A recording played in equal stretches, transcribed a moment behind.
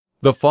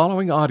The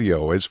following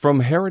audio is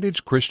from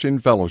Heritage Christian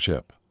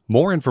Fellowship.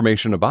 More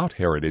information about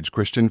Heritage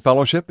Christian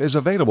Fellowship is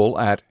available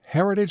at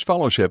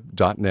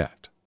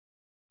heritagefellowship.net.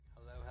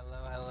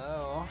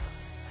 Hello.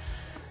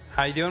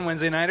 How you doing,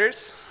 Wednesday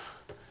nighters?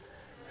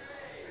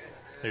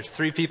 There's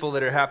 3 people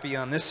that are happy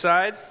on this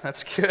side.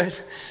 That's good.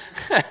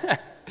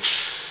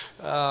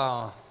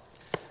 Oh,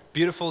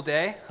 beautiful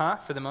day, huh?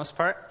 For the most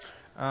part.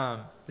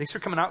 Thanks for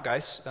coming out,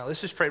 guys.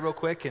 Let's just pray real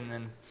quick, and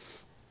then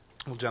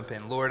we'll jump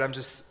in. Lord, I'm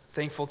just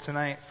thankful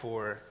tonight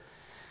for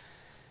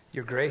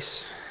your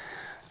grace.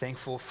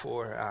 Thankful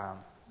for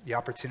the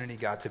opportunity,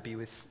 God, to be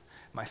with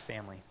my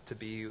family, to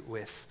be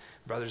with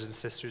brothers and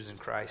sisters in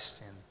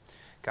Christ. And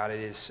God, it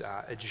is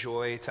a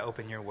joy to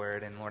open your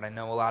word. And Lord, I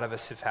know a lot of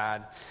us have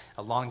had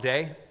a long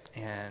day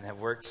and have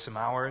worked some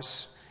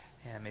hours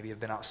and maybe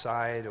have been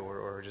outside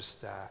or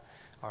just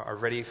are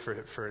ready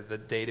for the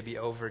day to be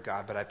over,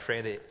 God. But I pray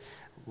that,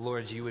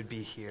 Lord, you would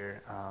be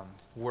here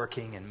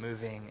working and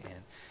moving and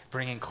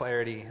bringing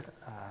clarity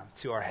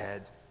to our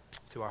head,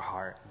 to our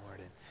heart, Lord.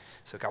 And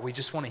so, God, we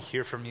just want to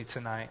hear from you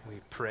tonight. We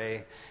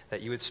pray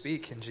that you would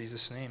speak in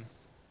Jesus' name.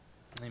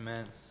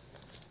 Amen.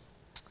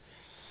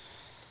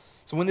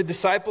 So when the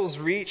disciples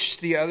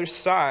reached the other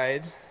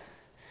side,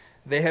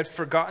 they had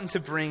forgotten to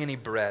bring any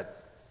bread.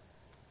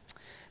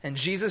 And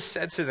Jesus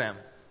said to them,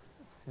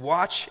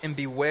 "Watch and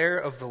beware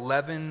of the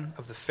leaven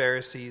of the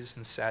Pharisees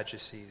and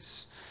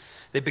Sadducees."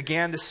 They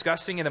began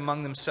discussing it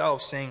among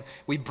themselves, saying,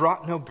 "We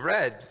brought no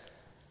bread."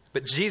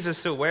 But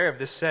Jesus, aware of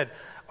this, said,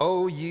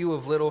 "O you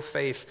of little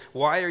faith,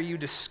 why are you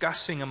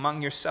discussing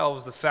among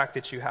yourselves the fact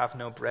that you have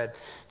no bread?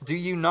 Do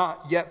you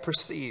not yet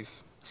perceive?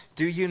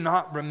 Do you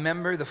not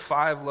remember the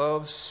 5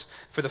 loaves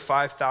for the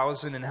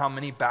 5,000 and how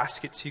many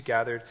baskets you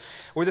gathered?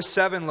 Or the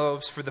 7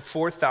 loaves for the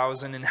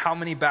 4,000 and how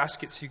many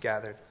baskets you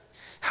gathered?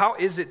 How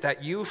is it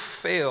that you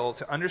fail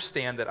to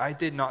understand that I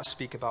did not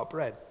speak about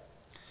bread?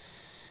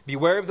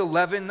 Beware of the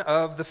leaven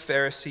of the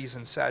Pharisees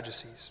and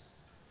Sadducees."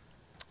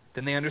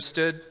 Then they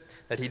understood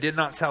that he did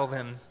not tell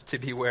them to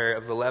beware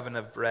of the leaven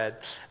of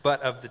bread, but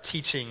of the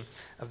teaching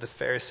of the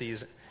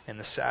Pharisees and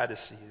the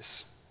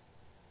Sadducees.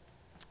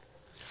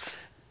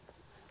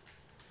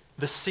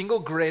 The single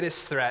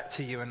greatest threat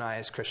to you and I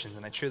as Christians,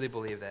 and I truly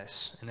believe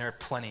this, and there are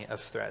plenty of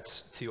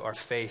threats to our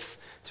faith,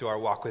 to our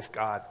walk with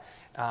God.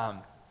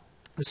 The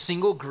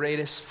single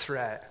greatest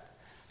threat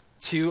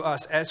to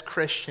us as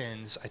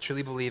Christians, I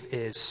truly believe,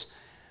 is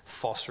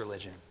false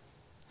religion.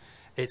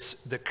 It's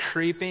the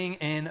creeping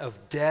in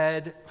of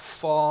dead,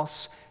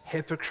 false,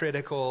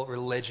 hypocritical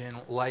religion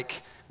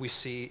like we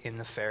see in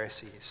the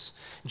Pharisees.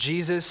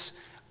 Jesus,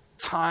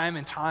 time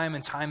and time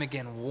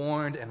again,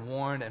 warned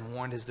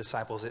his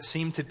disciples. It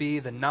seemed to be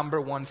the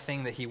number one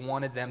thing that he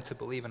wanted them to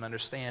believe and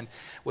understand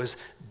was,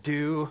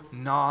 do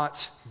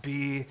not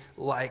be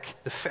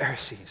like the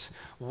Pharisees.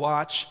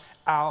 Watch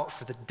out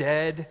for the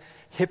dead,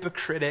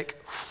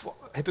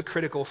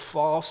 hypocritical,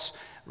 false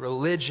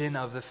religion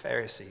of the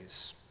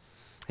Pharisees.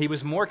 He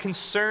was more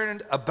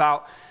concerned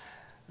about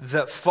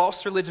the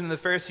false religion of the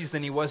Pharisees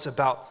than he was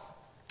about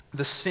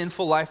the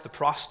sinful life the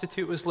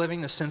prostitute was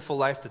living, the sinful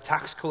life the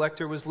tax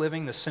collector was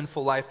living, the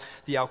sinful life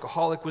the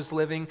alcoholic was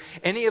living.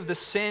 Any of the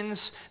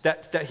sins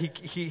that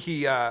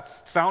he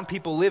found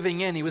people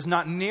living in, he was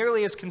not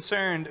nearly as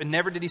concerned, and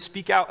never did he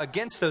speak out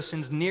against those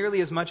sins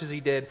nearly as much as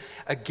he did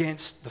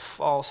against the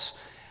false,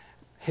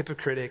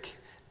 hypocritic,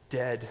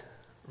 dead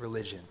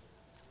religion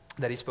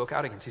that he spoke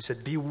out against. He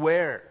said,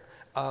 beware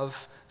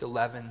of the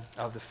leaven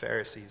of the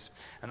Pharisees.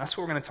 And that's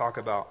what we're going to talk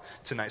about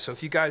tonight. So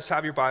if you guys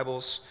have your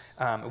Bibles,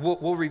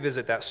 we'll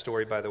revisit that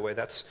story, by the way.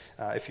 That's,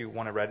 if you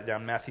want to write it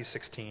down, Matthew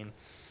 16.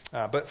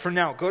 But for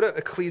now, go to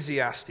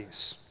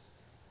Ecclesiastes.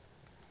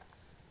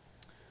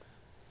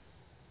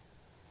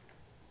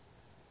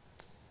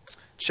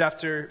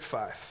 Chapter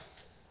 5.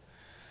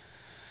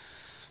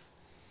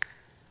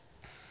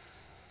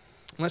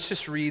 Let's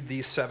just read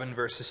these 7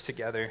 verses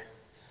together.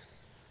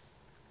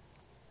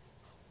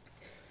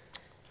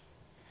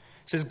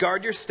 It says,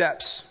 "Guard your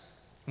steps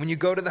when you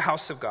go to the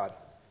house of God.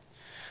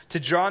 To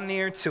draw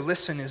near to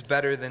listen is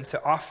better than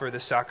to offer the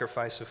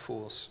sacrifice of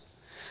fools,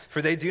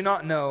 for they do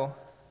not know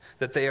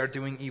that they are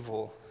doing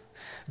evil.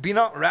 Be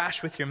not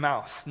rash with your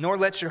mouth, nor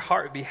let your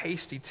heart be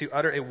hasty to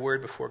utter a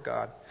word before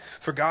God.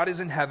 For God is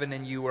in heaven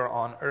and you are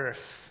on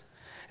earth.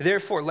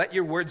 Therefore let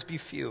your words be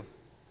few.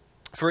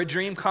 For a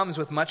dream comes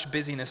with much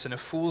busyness, and a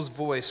fool's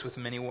voice with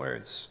many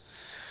words.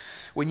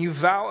 When you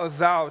vow a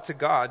vow to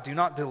God, do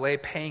not delay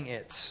paying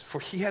it, for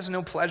he has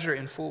no pleasure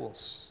in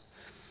fools.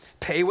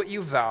 Pay what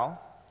you vow.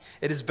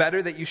 It is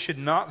better that you should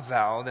not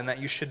vow than that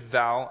you should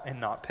vow and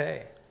not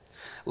pay.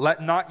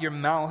 Let not your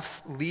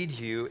mouth lead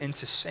you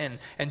into sin,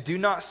 and do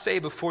not say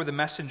before the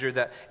messenger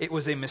that it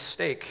was a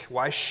mistake.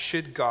 Why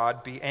should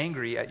God be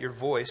angry at your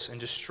voice and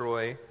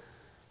destroy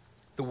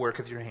the work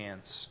of your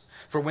hands?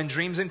 For when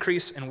dreams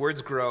increase and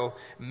words grow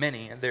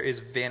many, there is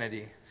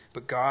vanity,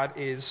 but God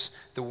is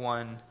the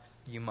one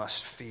you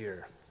must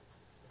fear."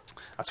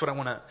 That's what I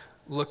want to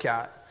look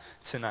at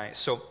tonight.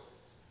 So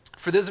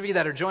for those of you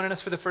that are joining us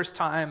for the first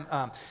time,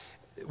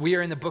 we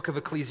are in the book of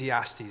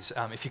Ecclesiastes.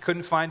 If you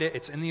couldn't find it,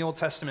 it's in the Old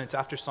Testament. It's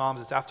after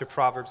Psalms. It's after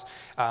Proverbs.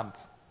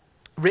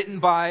 Written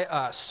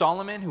by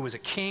Solomon, who was a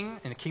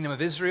king in the kingdom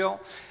of Israel.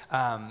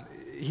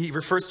 He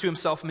refers to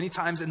himself many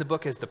times in the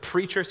book as the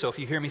preacher. So if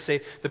you hear me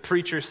say the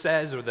preacher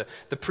says or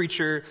the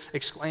preacher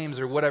exclaims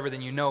or whatever,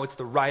 then you know it's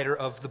the writer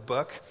of the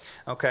book.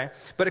 Okay?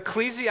 But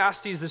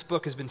Ecclesiastes, this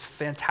book has been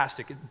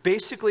fantastic.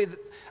 Basically,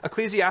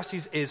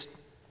 Ecclesiastes is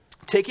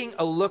taking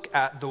a look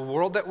at the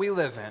world that we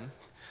live in,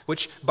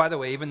 which, by the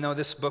way, even though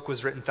this book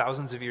was written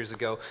thousands of years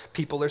ago,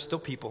 people are still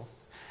people.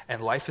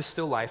 And life is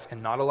still life,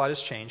 and not a lot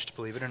has changed,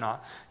 believe it or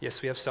not.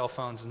 Yes, we have cell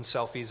phones and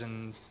selfies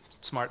and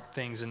smart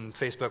things and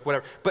Facebook,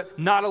 whatever. But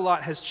not a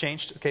lot has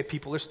changed, okay?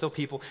 People are still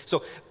people.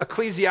 So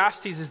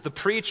Ecclesiastes is the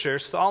preacher,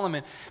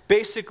 Solomon,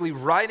 basically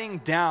writing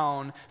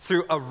down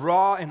through a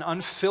raw and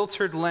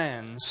unfiltered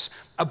lens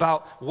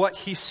about what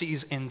he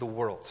sees in the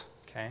world,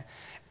 okay?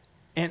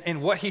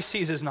 And what he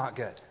sees is not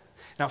good.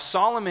 Now,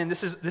 Solomon,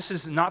 this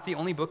is not the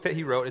only book that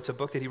he wrote. It's a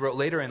book that he wrote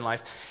later in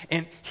life.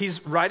 And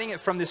he's writing it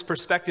from this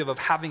perspective of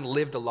having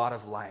lived a lot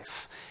of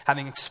life,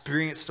 having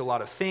experienced a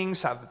lot of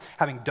things,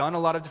 having done a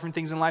lot of different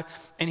things in life.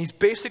 And he's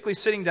basically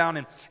sitting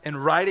down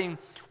and writing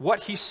what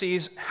he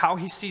sees, how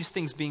he sees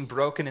things being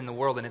broken in the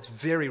world. And it's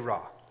very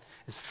raw.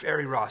 It's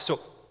very raw.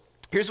 So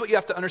here's what you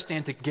have to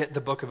understand to get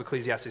the book of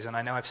Ecclesiastes. And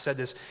I know I've said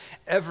this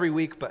every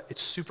week, but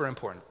it's super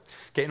important.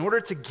 Okay, in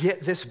order to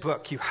get this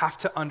book, you have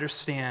to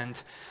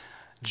understand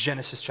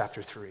Genesis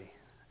chapter 3.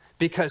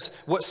 Because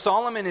what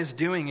Solomon is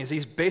doing is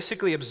he's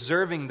basically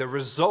observing the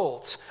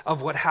result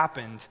of what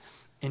happened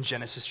in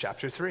Genesis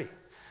chapter 3.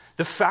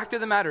 The fact of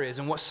the matter is,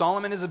 and what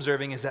Solomon is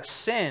observing, is that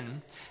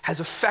sin has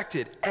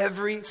affected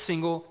every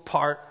single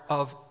part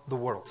of the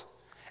world.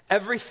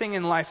 Everything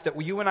in life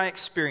that you and I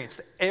experience,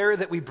 the air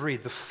that we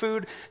breathe, the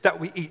food that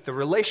we eat, the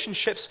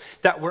relationships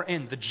that we're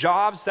in, the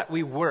jobs that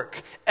we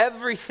work,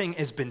 everything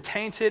has been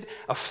tainted,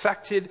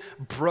 affected,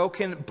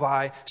 broken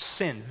by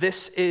sin.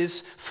 This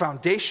is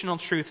foundational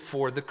truth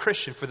for the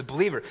Christian, for the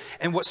believer.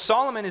 And what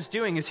Solomon is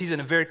doing is he's in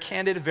a very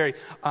candid, very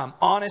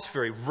honest,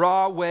 very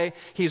raw way.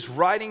 He's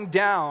writing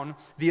down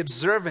the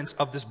observance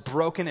of this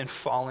broken and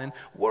fallen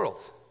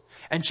world.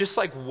 And just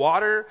like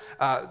water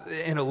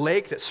in a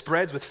lake that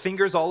spreads with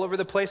fingers all over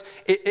the place,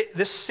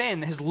 this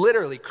sin has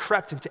literally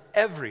crept into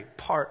every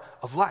part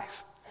of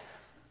life.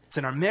 It's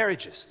in our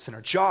marriages, it's in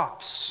our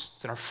jobs,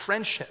 it's in our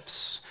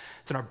friendships,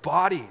 it's in our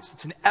bodies,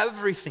 it's in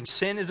everything.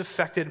 Sin has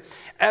affected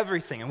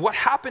everything. And what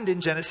happened in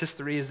Genesis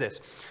 3 is this.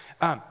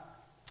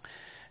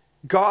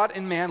 God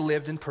and man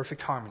lived in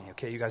perfect harmony.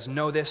 Okay, you guys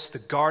know this. The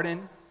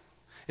garden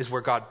is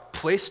where God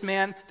placed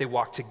man. They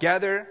walked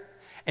together.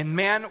 And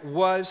man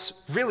was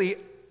really,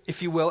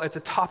 if you will, at the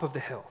top of the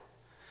hill.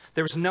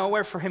 There was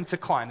nowhere for him to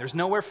climb. There's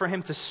nowhere for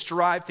him to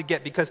strive to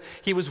get because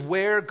he was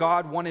where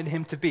God wanted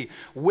him to be,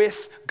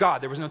 with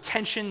God. There was no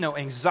tension, no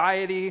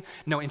anxiety,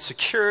 no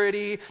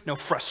insecurity, no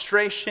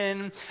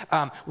frustration.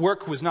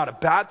 Work was not a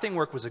bad thing.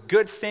 Work was a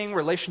good thing.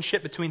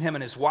 Relationship between him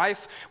and his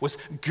wife was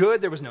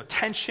good. There was no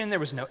tension. There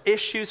was no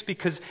issues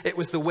because it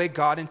was the way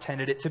God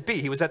intended it to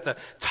be. He was at the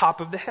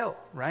top of the hill,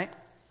 right?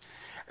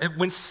 And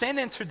when sin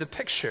entered the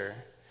picture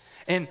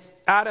and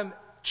Adam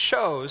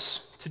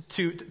chose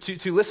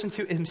to listen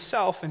to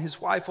himself and his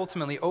wife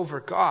ultimately over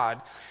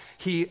God,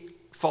 he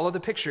followed the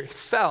picture. He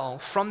fell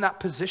from that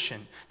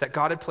position that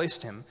God had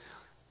placed him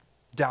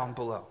down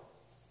below.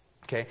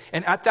 Okay?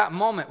 And at that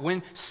moment,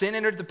 when sin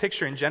entered the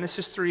picture in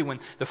Genesis 3, when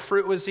the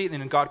fruit was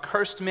eaten and God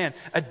cursed man,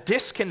 a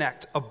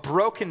disconnect, a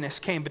brokenness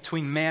came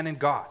between man and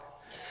God.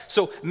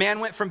 So man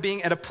went from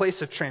being at a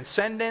place of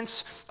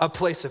transcendence, a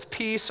place of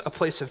peace, a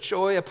place of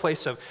joy, a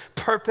place of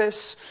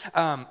purpose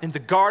in the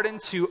garden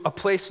to a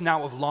place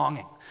now of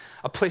longing,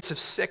 a place of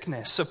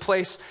sickness, a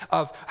place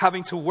of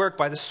having to work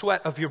by the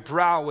sweat of your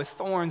brow with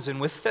thorns and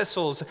with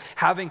thistles,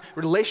 having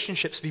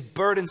relationships be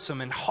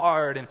burdensome and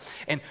hard,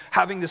 and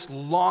having this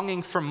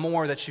longing for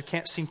more that you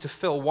can't seem to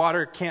fill.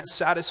 Water can't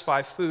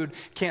satisfy, food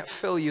can't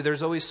fill you.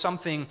 There's always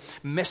something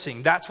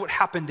missing. That's what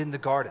happened in the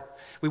garden.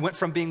 We went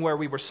from being where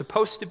we were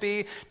supposed to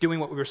be,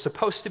 doing what we were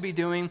supposed to be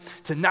doing,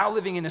 to now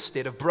living in a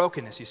state of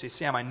brokenness. You say,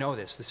 Sam, I know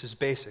this. This is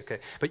basic.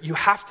 Okay? But you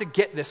have to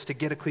get this to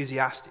get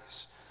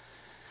Ecclesiastes.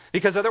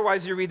 Because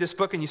otherwise you read this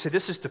book and you say,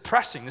 this is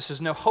depressing. This is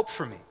no hope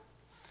for me.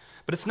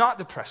 But it's not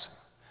depressing.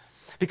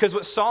 Because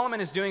what Solomon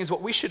is doing is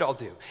what we should all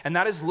do. And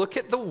that is look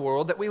at the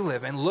world that we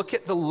live in, look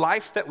at the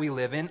life that we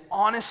live in,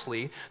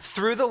 honestly,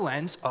 through the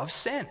lens of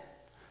sin.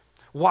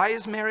 Why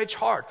is marriage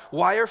hard?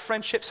 Why are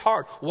friendships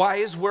hard? Why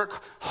is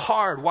work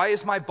hard? Why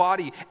is my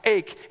body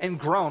ache and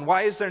groan?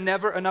 Why is there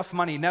never enough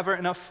money, never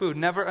enough food,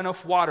 never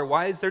enough water?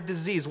 Why is there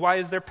disease? Why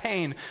is there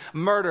pain,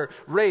 murder,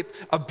 rape,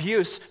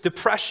 abuse,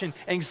 depression,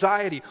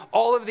 anxiety?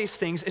 All of these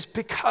things is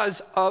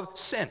because of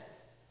sin.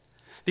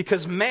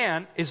 Because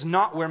man is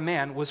not where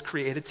man was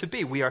created to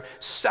be. We are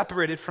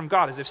separated from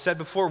God. As I've said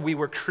before, we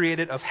were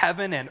created of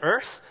heaven and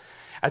earth.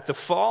 At the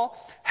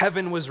fall,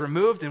 heaven was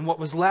removed, and what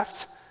was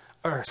left?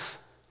 Earth.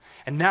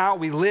 And now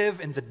we live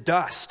in the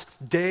dust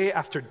day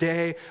after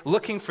day,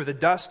 looking for the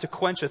dust to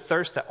quench a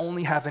thirst that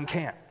only heaven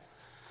can.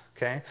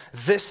 Okay?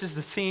 This is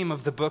the theme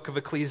of the book of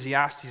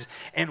Ecclesiastes.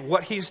 And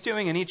what he's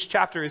doing in each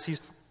chapter is he's,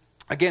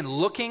 again,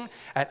 looking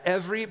at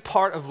every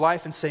part of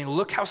life and saying,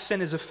 look how sin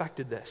has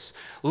affected this.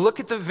 Look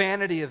at the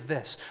vanity of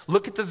this.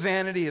 Look at the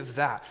vanity of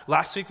that.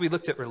 Last week we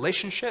looked at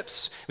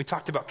relationships. We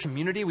talked about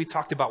community. We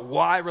talked about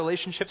why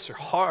relationships are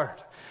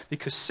hard,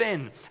 because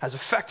sin has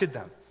affected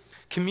them.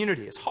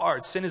 Community is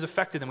hard. Sin has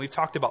affected them. We've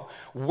talked about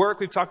work.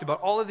 We've talked about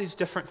all of these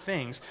different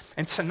things.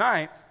 And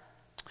tonight,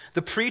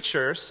 the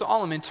preacher,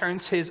 Solomon,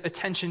 turns his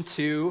attention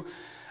to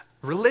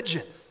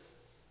religion.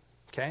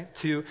 Okay?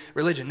 To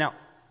religion. Now,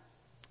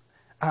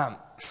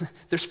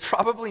 there's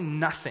probably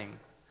nothing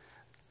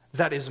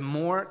that is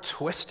more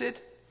twisted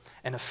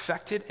and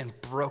affected and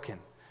broken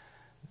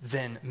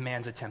than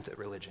man's attempt at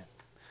religion.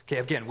 Okay,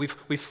 again,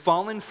 we've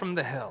fallen from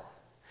the hill.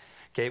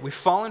 Okay, we've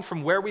fallen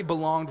from where we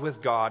belonged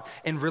with God,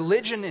 and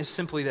religion is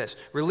simply this.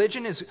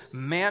 Religion is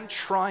man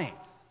trying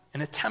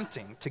and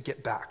attempting to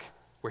get back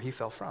where he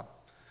fell from.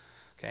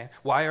 Okay,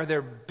 why are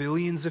there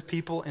billions of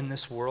people in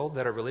this world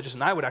that are religious?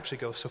 And I would actually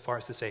go so far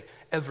as to say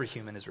every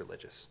human is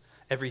religious.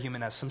 Every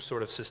human has some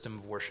sort of system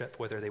of worship,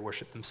 whether they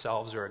worship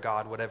themselves or a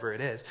god, whatever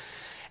it is.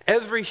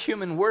 Every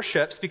human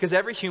worships because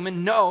every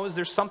human knows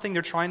there's something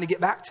they're trying to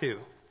get back to.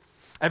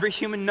 Every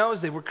human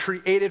knows they were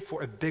created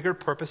for a bigger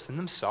purpose than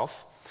themselves.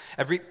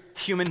 Every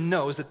human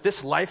knows that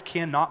this life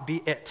cannot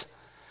be it.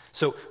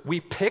 So we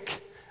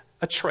pick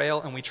a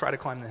trail and we try to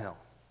climb the hill.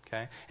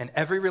 Okay? And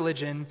every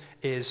religion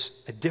is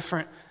a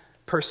different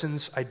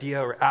person's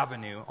idea or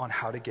avenue on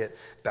how to get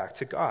back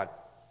to God.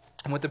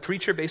 And what the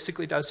preacher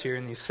basically does here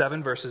in these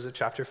 7 verses of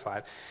chapter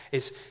 5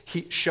 is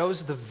he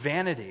shows the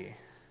vanity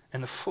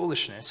and the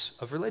foolishness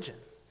of religion.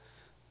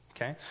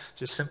 Okay?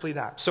 Just simply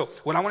that. So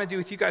what I want to do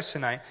with you guys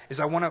tonight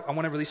is I want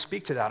to really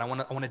speak to that. I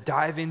want to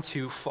dive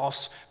into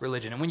false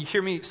religion. And when you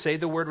hear me say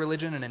the word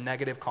religion in a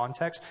negative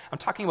context, I'm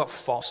talking about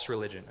false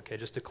religion. Okay,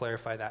 just to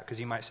clarify that, because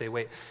you might say,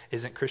 wait,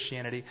 isn't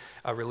Christianity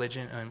a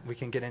religion? And we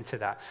can get into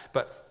that.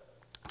 But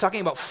I'm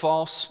talking about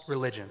false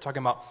religion. I'm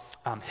talking about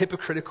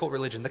hypocritical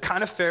religion, the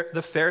kind of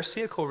the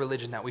Pharisaical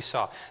religion that we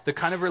saw, the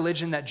kind of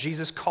religion that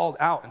Jesus called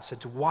out and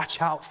said to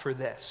watch out for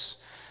this.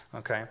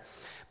 Okay,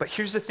 but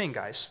here's the thing,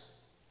 guys.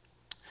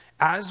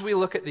 As we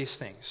look at these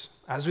things,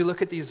 as we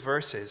look at these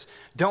verses,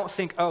 don't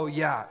think, oh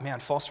yeah, man,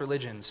 false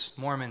religions,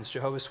 Mormons,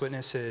 Jehovah's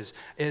Witnesses,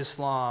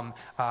 Islam,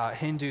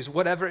 Hindus,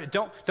 whatever.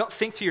 Don't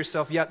think to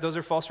yourself, yeah, those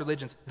are false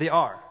religions. They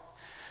are.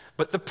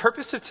 But the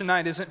purpose of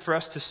tonight isn't for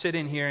us to sit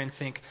in here and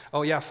think,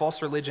 oh yeah,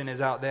 false religion is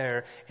out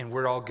there and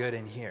we're all good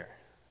in here.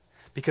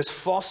 Because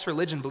false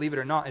religion, believe it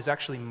or not, is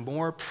actually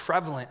more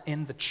prevalent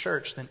in the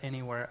church than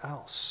anywhere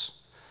else.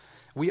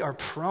 We are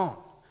prone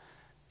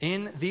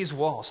in these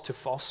walls to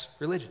false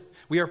religion.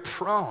 We are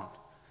prone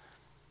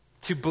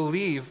to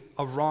believe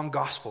a wrong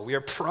gospel. We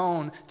are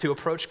prone to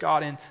approach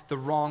God in the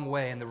wrong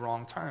way, in the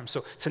wrong terms.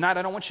 So tonight,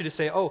 I don't want you to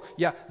say, oh,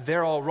 yeah,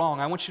 they're all wrong.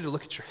 I want you to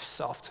look at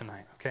yourself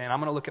tonight, okay? And I'm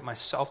going to look at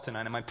myself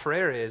tonight. And my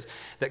prayer is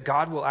that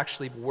God will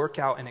actually work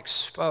out and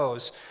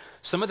expose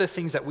some of the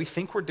things that we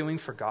think we're doing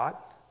for God,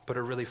 but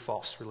are really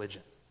false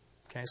religion.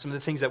 Okay? Some of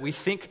the things that we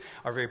think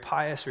are very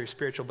pious, very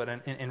spiritual, but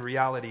in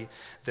reality,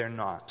 they're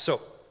not.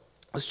 So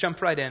let's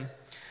jump right in,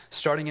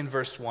 starting in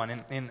verse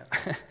 1.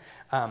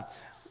 And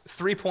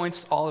 3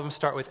 points, all of them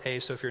start with A,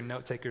 so if you're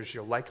note takers,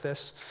 you'll like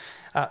this.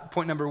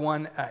 Point number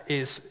 1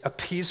 is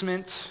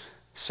appeasement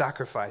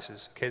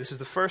sacrifices. Okay, this is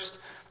the first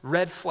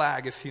red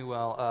flag, if you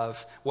will,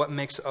 of what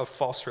makes a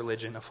false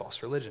religion a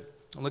false religion.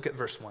 Look at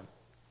verse 1.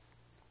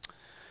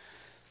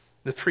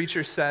 The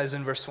preacher says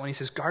in verse 1, he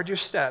says, guard your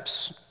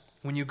steps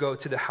when you go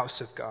to the house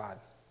of God.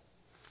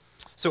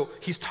 So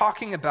he's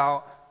talking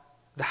about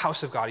the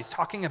house of God. He's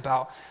talking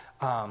about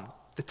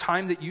the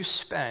time that you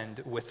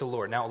spend with the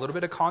Lord. Now, a little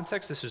bit of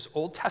context. This is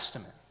Old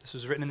Testament. This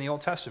was written in the Old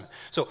Testament.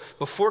 So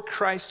before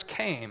Christ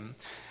came,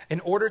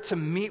 in order to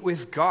meet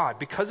with God,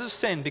 because of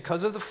sin,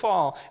 because of the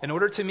fall, in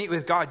order to meet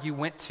with God, you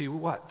went to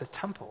what? The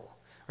temple.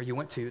 Or you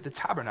went to the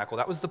tabernacle.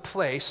 That was the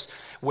place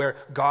where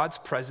God's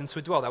presence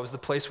would dwell. That was the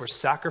place where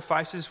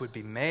sacrifices would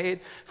be made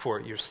for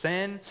your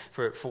sin,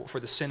 for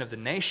the sin of the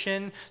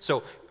nation.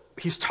 So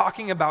he's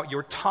talking about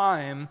your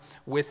time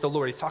with the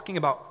Lord. He's talking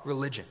about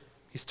religion.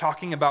 He's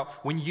talking about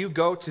when you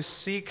go to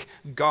seek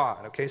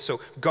God, okay? So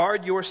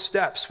guard your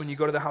steps when you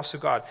go to the house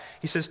of God.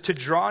 He says to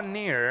draw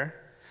near,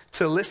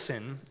 to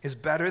listen, is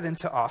better than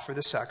to offer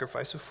the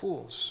sacrifice of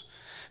fools.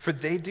 For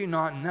they do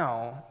not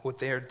know what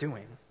they are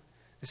doing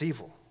is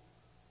evil.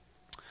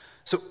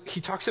 So he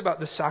talks about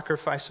the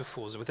sacrifice of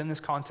fools within this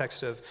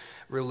context of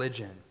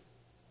religion.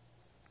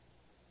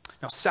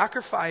 Now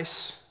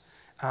sacrifice,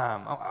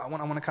 I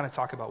want to kind of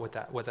talk about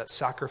what that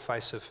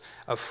sacrifice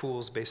of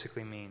fools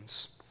basically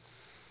means.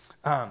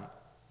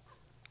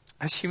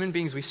 As human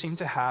beings, we seem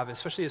to have,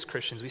 especially as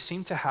Christians, we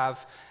seem to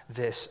have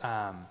this,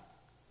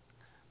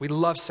 we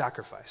love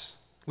sacrifice.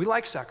 We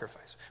like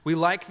sacrifice. We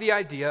like the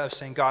idea of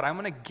saying, God, I'm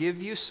going to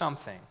give you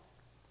something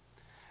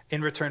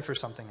in return for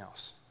something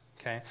else.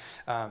 Okay?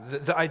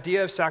 The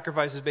idea of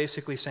sacrifice is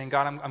basically saying,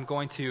 God, I'm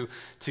going to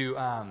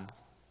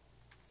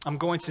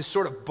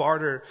sort of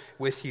barter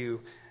with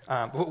you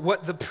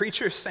what the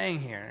preacher is saying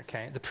here,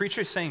 okay, the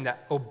preacher is saying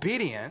that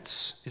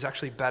obedience is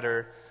actually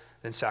better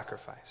than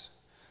sacrifice.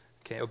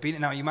 Okay,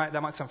 obedience. Now,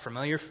 that might sound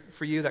familiar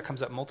for you. That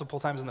comes up multiple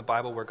times in the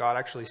Bible where God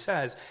actually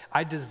says,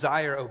 I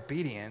desire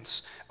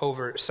obedience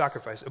over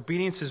sacrifice.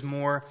 Obedience is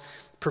more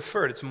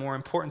preferred. It's more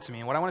important to me.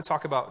 And what I want to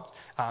talk about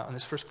on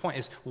this first point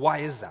is, why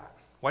is that?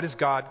 Why does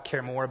God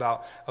care more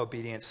about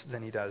obedience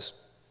than he does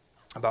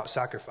about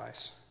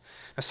sacrifice?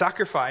 Now,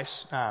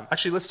 sacrifice,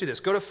 actually, let's do this.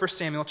 Go to 1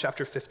 Samuel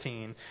chapter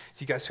 15,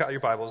 if you guys got your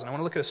Bibles, and I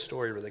want to look at a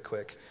story really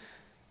quick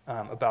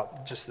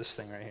about just this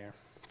thing right here.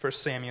 1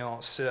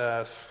 Samuel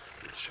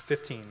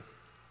 15.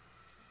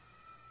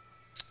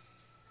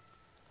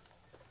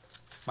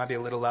 Might be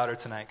a little louder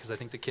tonight because I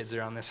think the kids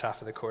are on this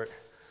half of the court,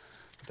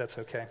 but that's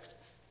okay.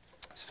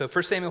 So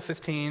 1 Samuel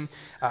 15,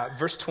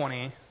 verse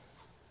 20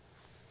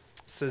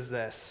 says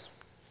this.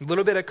 A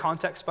little bit of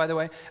context, by the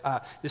way.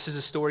 This is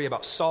a story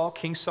about Saul,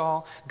 King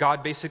Saul.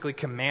 God basically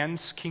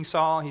commands King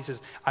Saul. He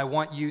says, I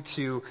want you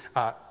to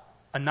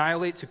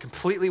annihilate, to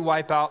completely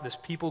wipe out this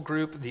people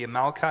group, the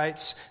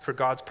Amalekites, for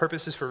God's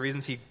purposes, for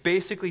reasons. He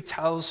basically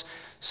tells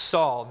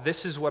Saul,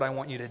 this is what I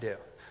want you to do.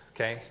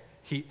 Okay?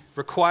 He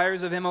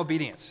requires of him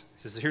obedience.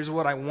 He says, here's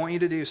what I want you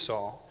to do,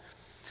 Saul.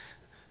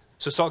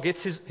 So Saul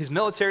gets his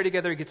military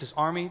together, he gets his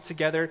army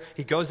together,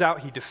 he goes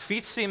out, he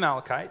defeats the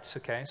Amalekites,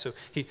 okay? So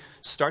he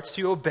starts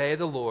to obey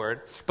the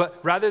Lord, but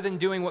rather than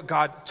doing what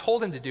God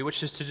told him to do,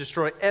 which is to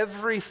destroy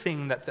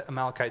everything that the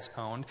Amalekites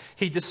owned,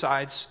 he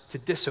decides to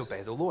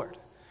disobey the Lord.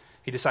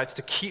 He decides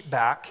to keep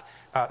back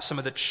some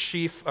of the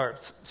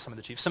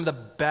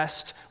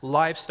best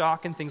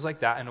livestock and things like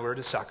that in order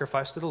to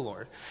sacrifice to the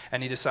Lord.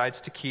 And he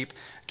decides to keep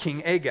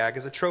King Agag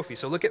as a trophy.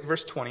 So look at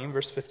verse 20,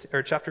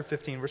 chapter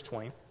 15, verse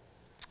 20.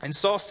 And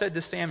Saul said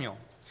to Samuel,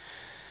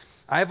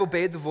 I have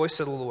obeyed the voice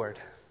of the Lord.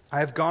 I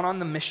have gone on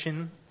the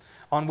mission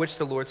on which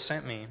the Lord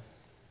sent me.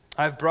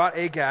 I have brought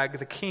Agag,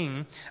 the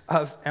king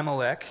of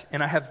Amalek,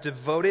 and I have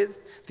devoted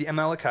the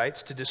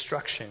Amalekites to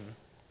destruction.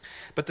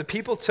 But the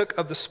people took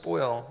of the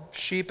spoil,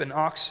 sheep and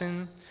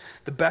oxen,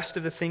 the best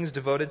of the things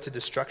devoted to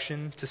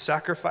destruction, to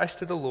sacrifice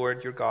to the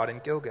Lord your God in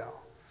Gilgal.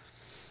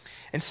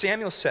 And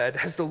Samuel said,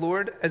 has the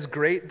Lord as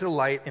great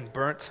delight in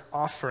burnt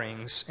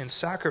offerings and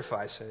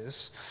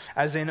sacrifices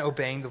as in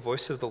obeying the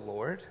voice of the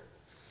Lord?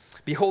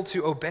 Behold,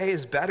 to obey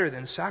is better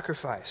than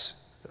sacrifice.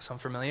 Does that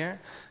sound familiar?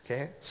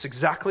 Okay, it's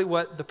exactly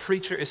what the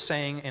preacher is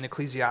saying in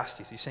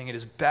Ecclesiastes. He's saying it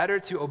is better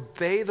to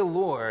obey the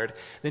Lord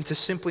than to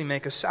simply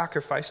make a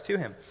sacrifice to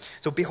him.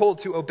 So behold,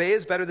 to obey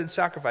is better than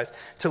sacrifice.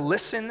 To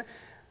listen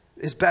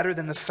is better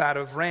than the fat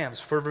of rams.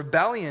 For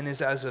rebellion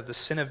is as of the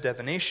sin of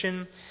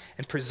divination,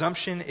 and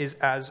presumption is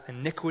as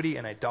iniquity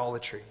and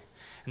idolatry.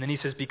 And then he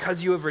says,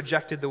 because you have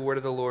rejected the word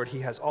of the Lord, he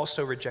has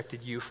also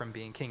rejected you from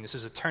being king. This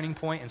is a turning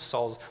point in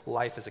Saul's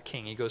life as a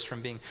king. He goes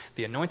from being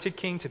the anointed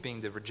king to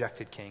being the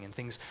rejected king, and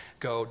things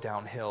go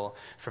downhill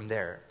from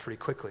there pretty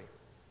quickly.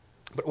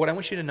 But what I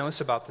want you to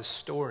notice about this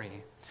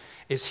story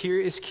is here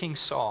is King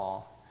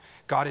Saul.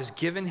 God has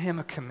given him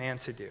a command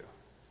to do,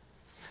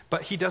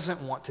 but he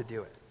doesn't want to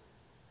do it.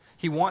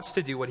 He wants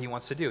to do what he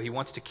wants to do. He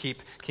wants to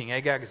keep King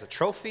Agag as a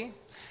trophy.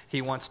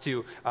 He wants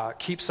to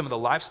keep some of the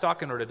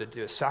livestock in order to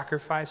do a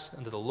sacrifice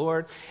unto the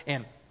Lord.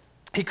 And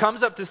he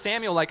comes up to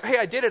Samuel like, hey,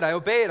 I did it. I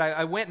obeyed.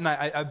 I went and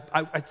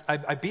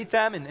I beat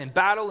them in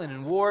battle and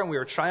in war, and we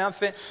were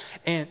triumphant.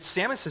 And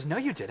Samuel says, no,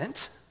 you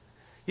didn't.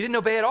 You didn't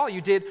obey at all.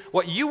 You did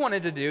what you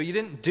wanted to do. You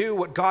didn't do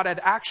what God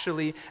had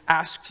actually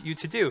asked you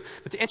to do.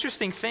 But the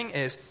interesting thing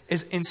is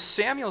in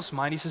Samuel's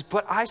mind, he says,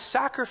 but I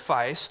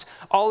sacrificed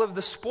all of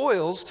the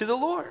spoils to the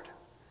Lord.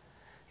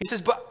 He says,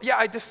 but yeah,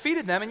 I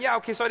defeated them, and yeah,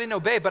 okay, so I didn't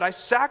obey, but I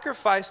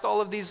sacrificed all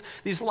of these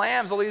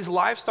lambs, all of these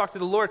livestock to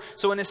the Lord.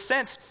 So in a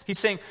sense, he's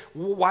saying,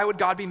 why would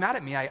God be mad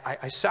at me?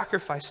 I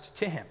sacrificed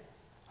to him.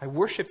 I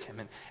worshiped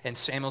him. And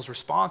Samuel's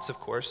response, of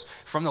course,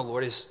 from the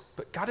Lord is,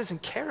 but God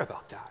doesn't care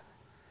about that.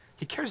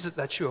 He cares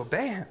that you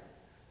obey him.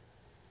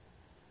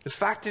 The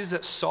fact is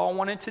that Saul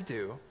wanted to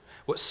do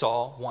what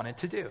Saul wanted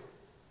to do.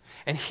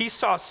 And he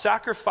saw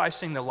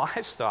sacrificing the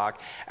livestock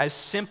as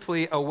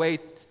simply a way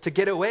to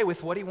get away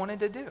with what he wanted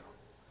to do.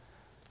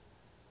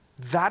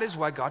 That is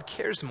why God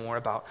cares more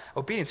about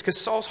obedience, because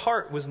Saul's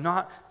heart was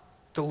not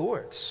the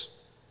Lord's.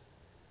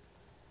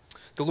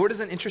 The Lord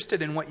isn't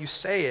interested in what you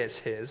say is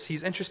his.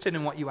 He's interested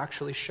in what you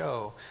actually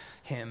show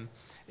him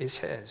is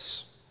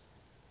his.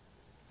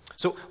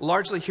 So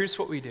largely, here's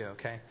what we do,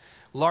 okay?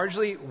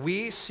 Largely,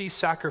 we see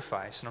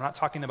sacrifice, and I'm not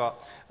talking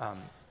about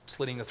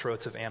slitting the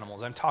throats of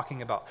animals. I'm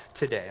talking about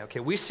today, okay?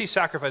 We see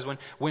sacrifice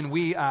when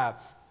we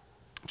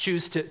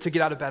choose to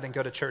get out of bed and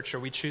go to church, or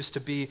we choose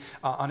to be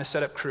on a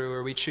setup crew,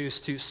 or we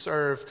choose to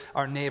serve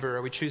our neighbor,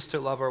 or we choose to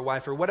love our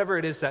wife, or whatever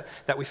it is that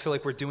we feel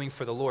like we're doing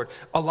for the Lord.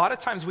 A lot of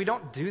times we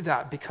don't do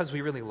that because we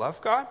really love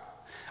God.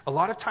 A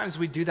lot of times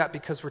we do that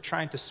because we're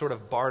trying to sort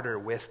of barter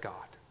with God.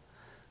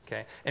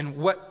 Okay? And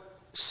what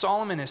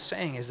Solomon is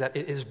saying is that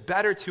it is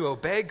better to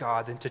obey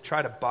God than to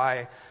try to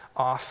buy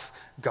off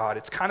God.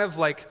 It's kind of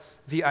like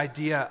the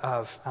idea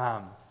of,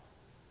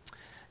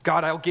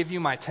 God, I'll give you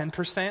my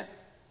 10%,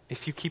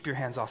 if you keep your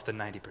hands off the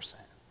 90%,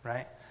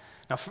 right?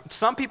 Now,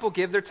 some people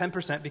give their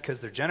 10%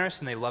 because they're generous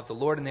and they love the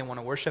Lord and they want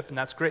to worship, and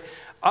that's great.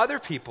 Other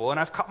people, and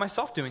I've caught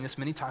myself doing this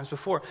many times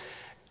before,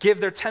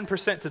 give their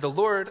 10% to the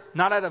Lord,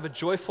 not out of a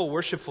joyful,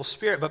 worshipful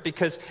spirit, but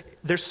because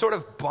they're sort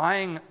of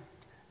buying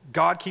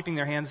God keeping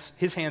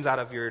his hands out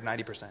of your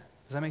 90%. Does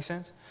that make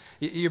sense?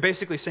 You're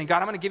basically saying, God,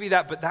 I'm going to give you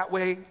that, but that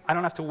way I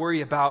don't have to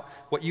worry about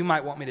what you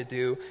might want me to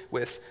do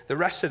with the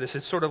rest of this.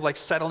 It's sort of like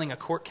settling a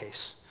court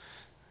case.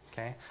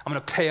 Okay? I'm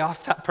going to pay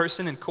off that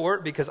person in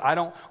court because I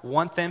don't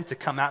want them to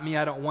come at me.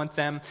 I don't want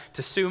them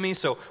to sue me.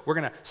 So we're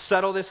going to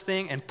settle this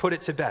thing and put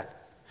it to bed.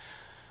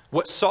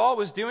 What Saul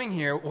was doing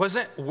here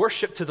wasn't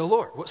worship to the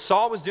Lord. What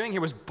Saul was doing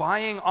here was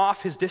buying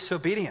off his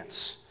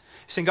disobedience.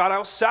 He's saying, God,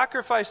 I'll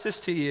sacrifice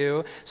this to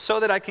you so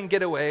that I can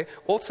get away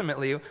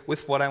ultimately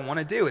with what I want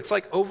to do. It's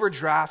like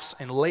overdrafts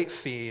and late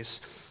fees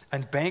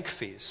and bank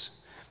fees.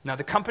 Now,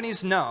 the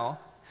companies know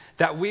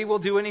that we will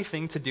do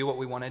anything to do what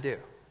we want to do.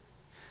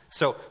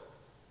 So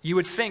you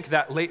would think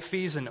that late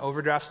fees and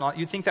overdrafts, and all,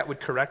 you'd think that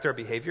would correct our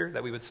behavior,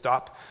 that we would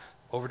stop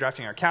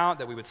overdrafting our account,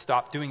 that we would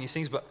stop doing these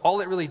things. But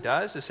all it really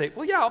does is say,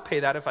 well, yeah, I'll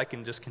pay that if I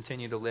can just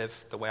continue to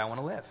live the way I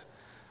want to live.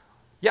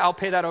 Yeah, I'll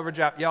pay that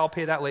overdraft. Yeah, I'll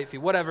pay that late fee,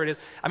 whatever it is.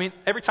 I mean,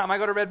 every time I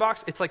go to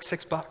Redbox, it's like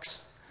 $6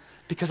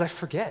 because I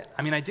forget.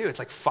 I mean, I do. It's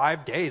like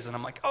 5 days, and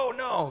I'm like, oh,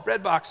 no,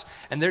 Redbox.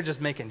 And they're just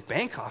making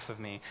bank off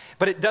of me.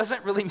 But it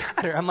doesn't really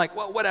matter. I'm like,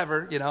 well,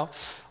 whatever,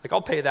 like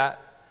I'll pay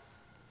that.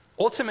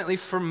 Ultimately,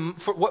 for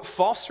what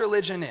false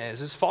religion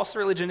is false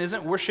religion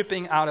isn't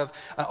worshiping out of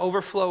an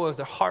overflow of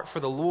the heart for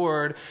the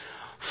Lord.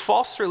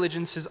 False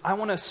religion says, I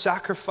want to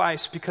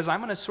sacrifice because I'm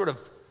going to sort of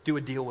do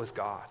a deal with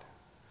God.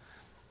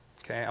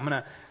 Okay, I'm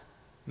going to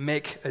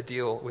make a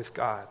deal with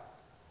God.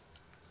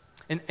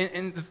 And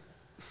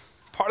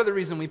part of the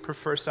reason we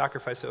prefer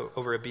sacrifice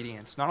over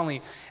obedience, not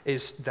only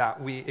is that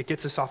it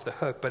gets us off the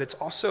hook, but it's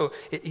also,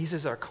 it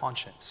eases our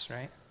conscience,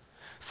 right?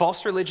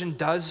 False religion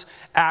does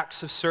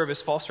acts of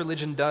service. False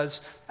religion does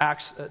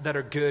acts that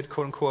are good,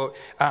 quote unquote,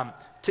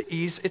 to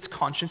ease its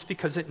conscience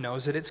because it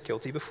knows that it's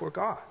guilty before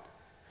God.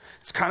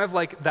 It's kind of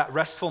like that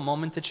restful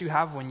moment that you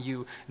have when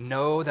you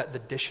know that the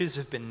dishes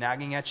have been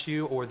nagging at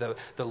you or the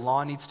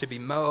lawn needs to be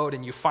mowed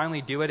and you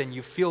finally do it and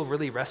you feel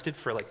really rested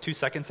for like 2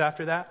 seconds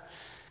after that.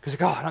 Because I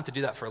don't have to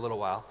do that for a little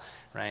while,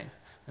 right?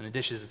 And the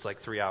dishes, it's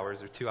like 3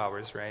 hours or 2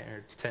 hours, right?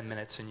 Or 10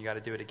 minutes and you got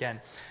to do it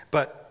again.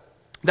 But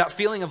that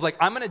feeling of like,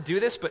 I'm going to do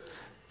this, but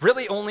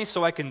really only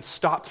so I can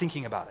stop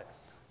thinking about it.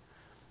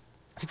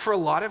 I think for a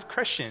lot of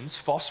Christians,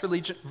 false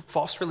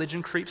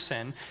religion creeps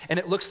in, and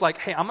it looks like,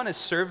 hey, I'm going to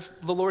serve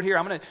the Lord here.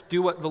 I'm going to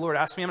do what the Lord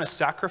asked me. I'm going to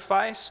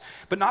sacrifice,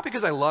 but not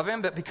because I love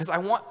him, but because I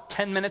want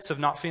 10 minutes of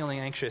not feeling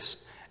anxious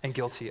and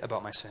guilty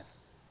about my sin.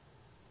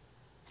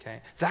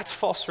 Okay? That's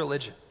false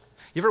religion.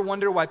 You ever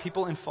wonder why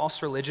people in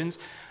false religions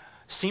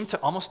seem to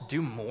almost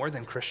do more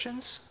than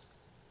Christians?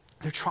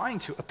 They're trying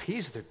to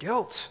appease their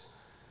guilt.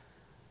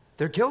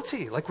 They're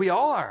guilty, like we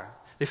all are.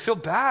 They feel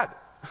bad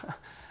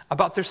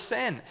about their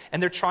sin,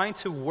 and they're trying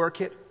to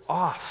work it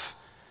off.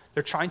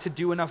 They're trying to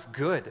do enough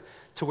good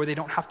to where they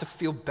don't have to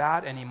feel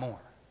bad anymore.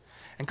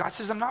 And God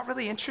says, I'm not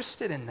really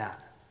interested in that.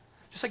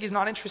 Just like he's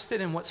not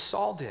interested in what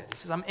Saul did. He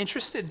says, I'm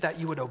interested that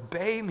you would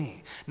obey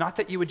me, not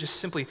that you would just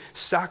simply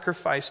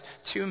sacrifice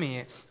to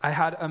me. I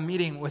had a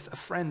meeting with a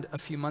friend a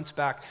few months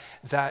back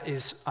that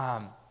is...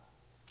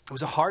 it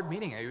was a hard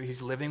meeting.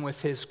 He's living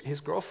with his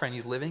girlfriend.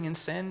 He's living in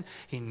sin.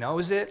 He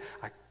knows it.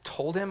 I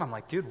told him, I'm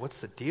like, dude, what's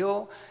the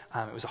deal?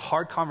 It was a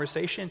hard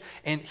conversation.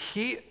 And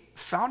he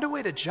found a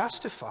way to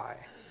justify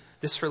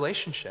this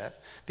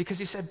relationship because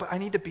he said, but I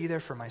need to be there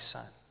for my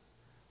son.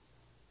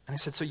 And I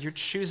said, so you're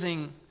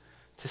choosing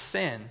to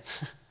sin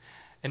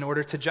in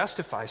order to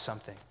justify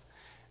something.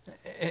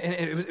 And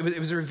it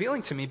was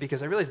revealing to me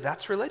because I realized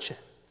that's religion.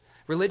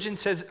 Religion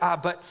says,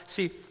 but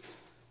see,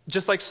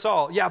 just like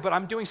Saul, yeah, but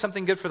I'm doing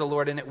something good for the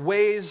Lord and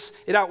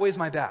it outweighs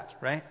my bad,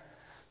 right?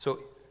 So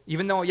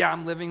even though, yeah,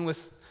 I'm living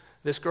with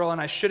this girl and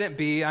I shouldn't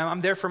be,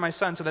 I'm there for my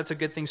son, so that's a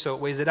good thing, so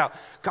it weighs it out.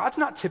 God's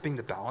not tipping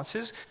the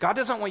balances. God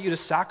doesn't want you to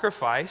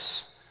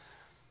sacrifice.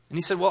 And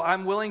he said, well,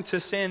 I'm willing to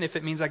sin if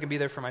it means I can be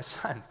there for my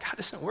son. God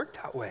doesn't work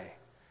that way.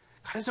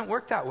 God doesn't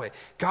work that way.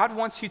 God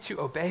wants you to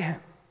obey him.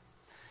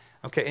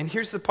 Okay, and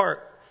here's the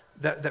part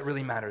that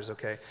really matters,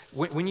 okay?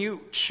 When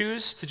you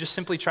choose to just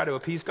simply try to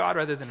appease God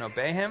rather than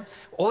obey him,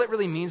 all it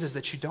really means is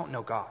that you don't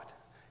know God.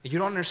 You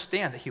don't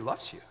understand that he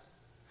loves you,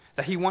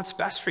 that he wants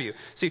best for you.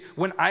 See,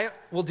 when I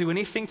will do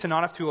anything to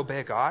not have to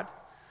obey God,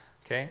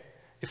 okay,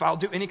 if I'll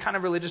do any kind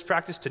of religious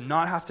practice to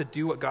not have to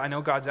do what I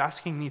know God's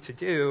asking me to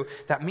do,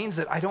 that means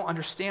that I don't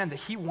understand that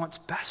he wants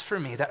best for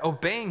me, that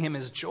obeying him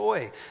is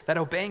joy, that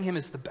obeying him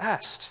is the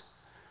best.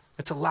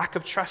 It's a lack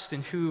of trust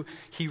in who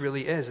he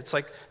really is. It's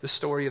like the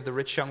story of the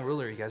rich young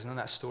ruler. You guys know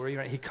that story,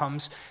 right? He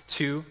comes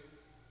to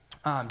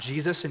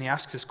Jesus and he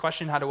asks this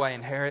question, how do I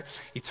inherit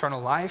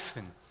eternal life?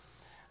 And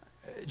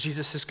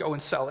Jesus says, go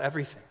and sell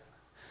everything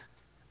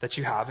that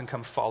you have and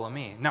come follow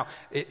me. Now,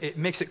 it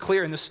makes it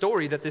clear in the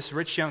story that this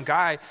rich young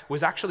guy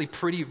was actually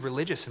pretty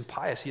religious and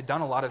pious. He had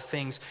done a lot of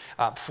things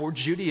for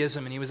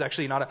Judaism, and he was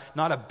actually not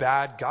a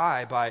bad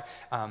guy by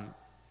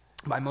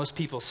by most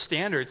people's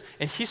standards.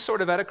 And he's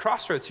sort of at a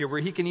crossroads here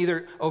where he can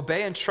either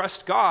obey and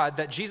trust God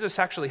that Jesus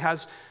actually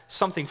has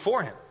something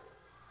for him,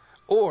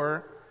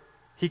 or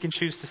he can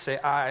choose to say,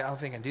 I don't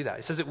think I can do that.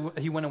 It says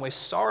he went away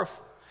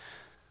sorrowful.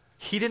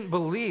 He didn't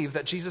believe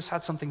that Jesus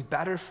had something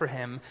better for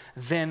him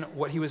than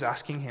what he was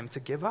asking him to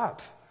give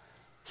up.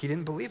 He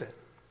didn't believe it.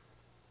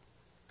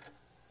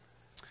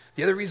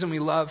 The other reason we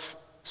love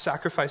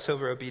sacrifice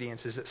over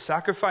obedience is that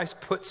sacrifice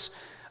puts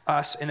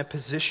us in a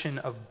position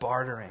of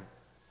bartering.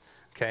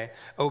 Okay?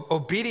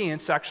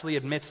 Obedience actually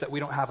admits that we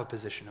don't have a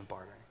position of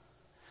bartering.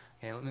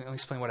 Okay, let me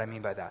explain what I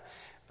mean by that.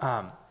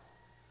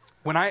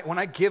 When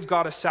I give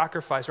God a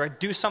sacrifice, or I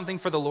do something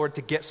for the Lord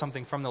to get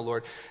something from the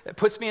Lord, it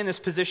puts me in this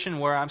position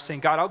where I'm saying,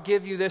 God, I'll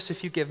give you this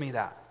if you give me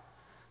that.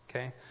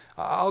 Okay?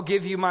 I'll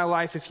give you my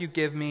life if you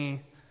give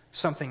me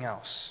something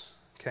else.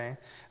 Okay?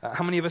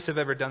 How many of us have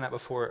ever done that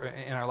before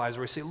in our lives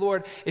where we say,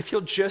 Lord, if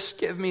you'll just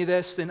give me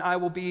this, then I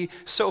will be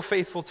so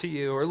faithful to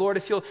you. Or Lord,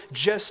 if you'll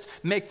just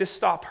make this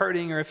stop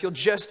hurting, or if you'll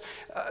just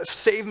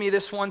save me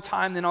this one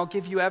time, then I'll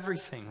give you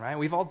everything, right?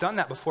 We've all done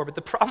that before, but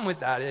the problem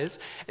with that is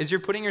you're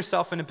putting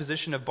yourself in a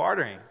position of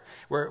bartering,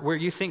 where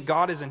you think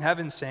God is in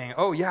heaven saying,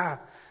 oh yeah,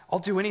 I'll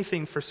do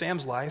anything for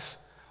Sam's life.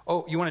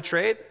 Oh, you want to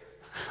trade?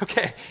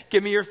 Okay,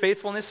 give me your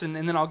faithfulness and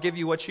then I'll give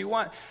you what you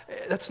want.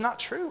 That's not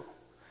true.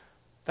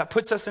 That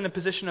puts us in a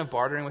position of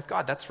bartering with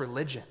God. That's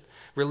religion.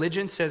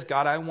 Religion says,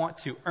 God, I want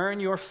to earn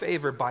your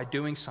favor by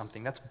doing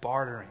something. That's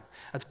bartering.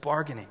 That's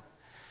bargaining.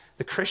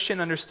 The Christian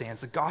understands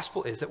the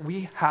gospel is that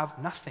we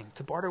have nothing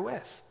to barter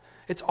with.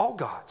 It's all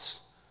God's.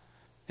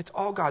 It's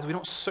all God's. We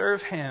don't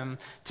serve him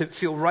to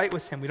feel right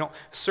with him. We don't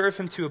serve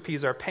him to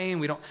appease our pain.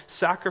 We don't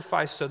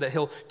sacrifice so that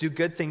he'll do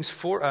good things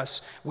for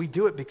us. We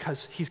do it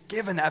because he's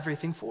given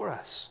everything for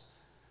us.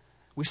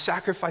 We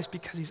sacrifice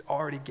because he's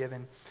already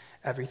given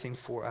everything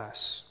for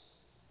us.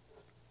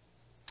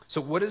 So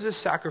what does this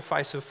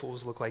sacrifice of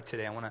fools look like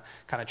today? I want to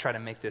kind of try to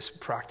make this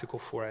practical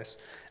for us.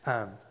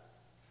 I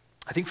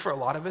think for a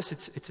lot of us,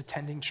 it's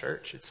attending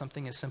church. It's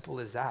something as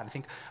simple as that. I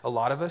think a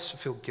lot of us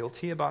feel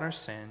guilty about our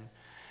sin.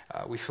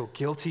 We feel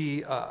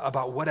guilty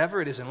about whatever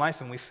it is in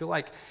life, and we feel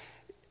like,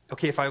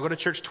 okay, if I go to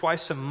church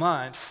twice a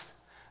month,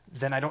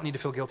 then I don't need to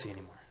feel guilty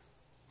anymore,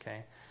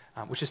 okay?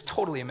 Which is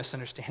totally a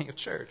misunderstanding of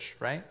church,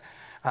 right?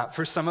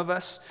 For some of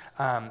us,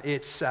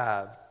 it's...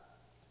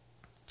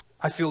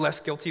 I feel less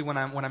guilty when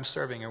I'm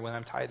serving or when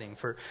I'm tithing.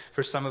 For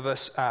some of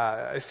us,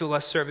 I feel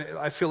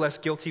less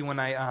guilty when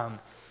I'm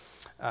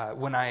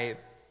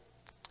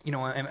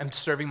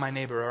serving my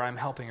neighbor or I'm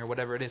helping or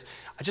whatever it is.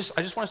 I just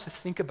want us to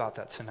think about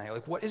that tonight.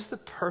 Like, what is the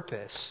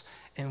purpose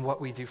in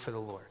what we do for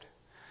the Lord?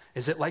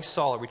 Is it like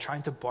Saul? Are we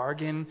trying to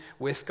bargain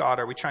with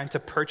God? Are we trying to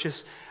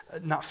purchase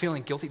not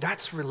feeling guilty?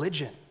 That's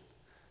religion.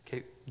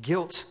 Okay,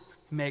 guilt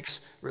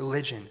makes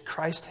religion.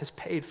 Christ has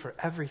paid for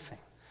everything.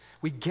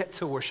 We get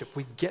to worship.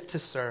 We get to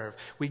serve.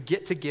 We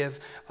get to give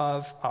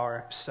of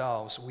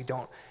ourselves. We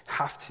don't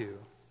have to.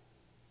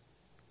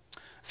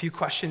 A few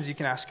questions you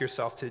can ask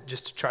yourself to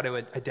just try to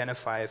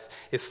identify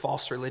if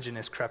false religion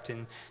has crept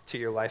into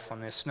your life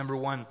on this. Number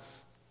one,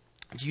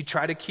 do you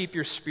try to keep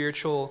your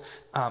spiritual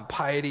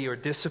piety or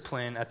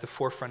discipline at the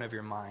forefront of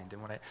your mind?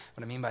 And what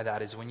I mean by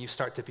that is when you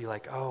start to be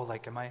like, oh,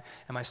 like, am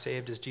I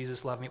saved? Does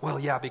Jesus love me? Well,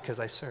 yeah, because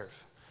I serve.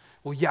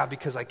 Well, yeah,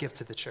 because I give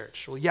to the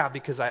church. Well, yeah,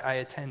 because I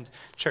attend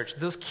church.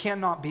 Those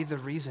cannot be the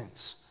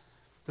reasons.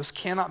 Those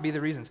cannot be the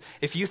reasons.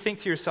 If you think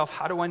to yourself,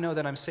 how do I know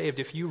that I'm saved?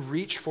 If you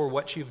reach for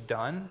what you've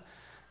done,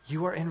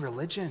 you are in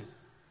religion.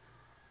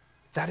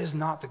 That is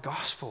not the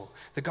gospel.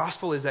 The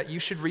gospel is that you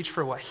should reach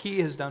for what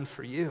he has done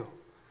for you.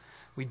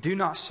 We do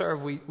not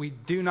serve. We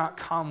do not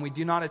come. We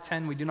do not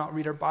attend. We do not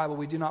read our Bible.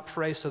 We do not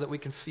pray so that we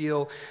can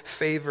feel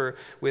favor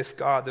with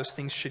God. Those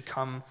things should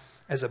come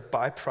as a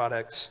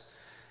byproduct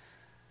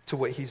to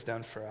what he's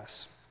done for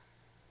us.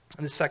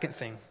 And the second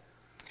thing,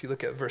 if you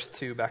look at verse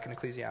 2 back in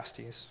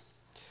Ecclesiastes,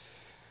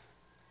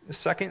 the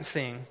second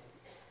thing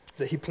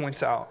that he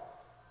points out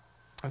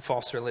in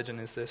false religion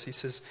is this. He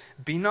says,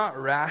 be not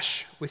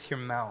rash with your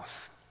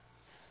mouth,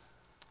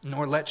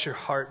 nor let your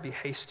heart be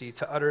hasty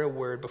to utter a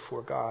word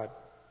before God.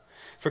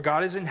 For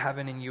God is in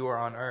heaven and you are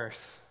on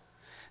earth.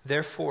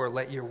 Therefore,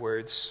 let your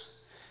words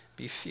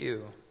be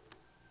few.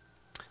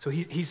 So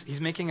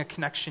he's making a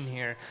connection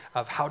here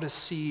of how to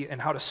see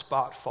and how to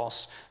spot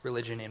false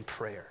religion in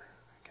prayer.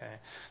 Okay?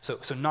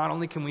 So not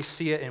only can we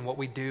see it in what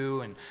we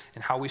do and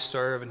how we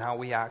serve and how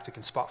we act, we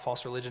can spot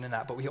false religion in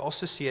that, but we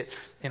also see it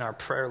in our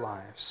prayer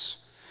lives.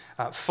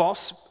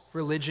 False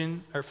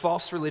religion or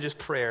false religious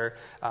prayer,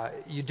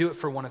 you do it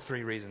for one of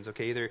three reasons.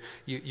 Okay, either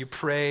you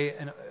pray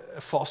in a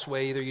false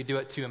way, either you do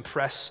it to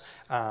impress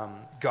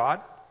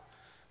God.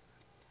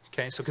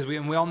 Okay, so because we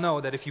all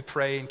know that if you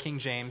pray in King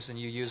James and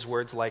you use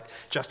words like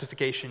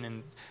justification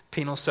and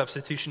penal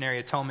substitutionary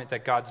atonement,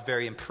 that God's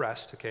very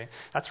impressed, okay?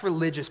 That's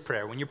religious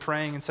prayer. When you're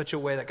praying in such a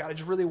way that God, I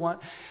just really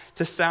want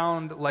to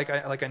sound like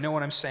I know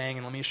what I'm saying,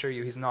 and let me assure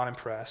you, he's not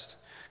impressed,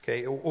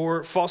 okay?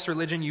 Or false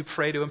religion, you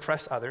pray to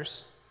impress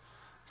others,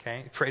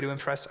 okay? Pray to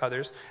impress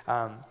others.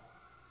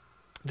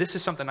 This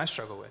is something I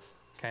struggle with,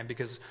 okay?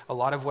 Because a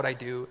lot of what I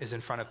do is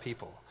in front of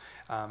people.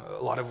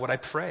 A lot of what I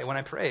pray, when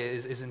I pray,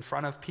 is in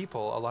front of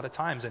people a lot of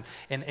times. And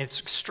it's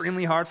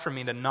extremely hard for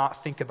me to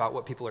not think about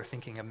what people are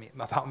thinking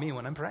about me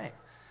when I'm praying.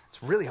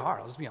 It's really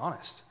hard, I'll just be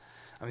honest.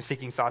 I'm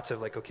thinking thoughts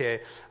of like,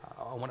 okay,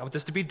 I want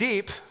this to be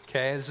deep,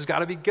 okay, this has got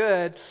to be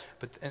good,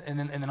 but and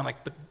then I'm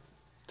like, but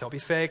don't be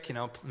fake,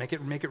 make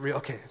it real.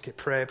 Okay,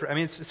 pray. I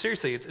mean,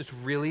 seriously, it's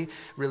really,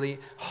 really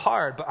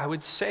hard. But I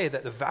would say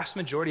that the vast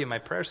majority of my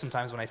prayers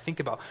sometimes when I think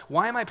about,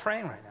 why am I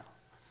praying right now?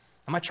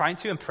 Am I trying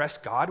to impress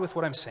God with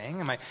what I'm saying?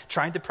 Am I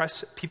trying to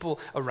impress people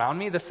around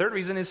me? The third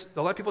reason is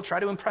a lot of people try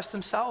to impress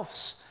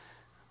themselves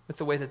with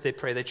the way that they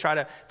pray. They try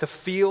to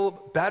feel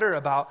better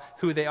about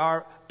who they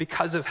are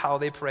because of how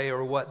they pray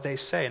or what they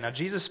say. Now,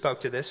 Jesus spoke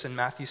to this in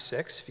Matthew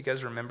 6, if you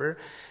guys remember,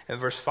 in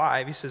verse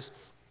 5. He says,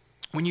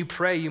 when you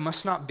pray, you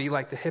must not be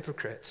like the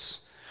hypocrites,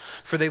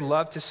 for they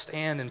love to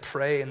stand and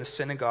pray in the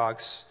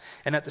synagogues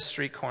and at the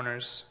street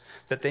corners,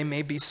 that they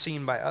may be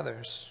seen by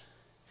others.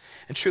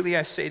 And truly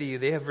I say to you,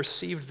 they have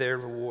received their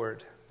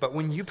reward. But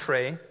when you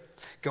pray,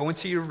 go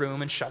into your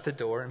room and shut the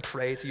door and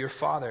pray to your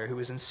Father who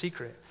is in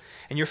secret.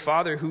 And your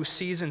Father who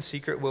sees in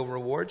secret will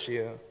reward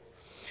you.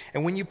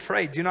 And when you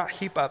pray, do not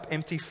heap up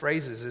empty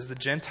phrases as the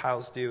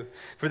Gentiles do,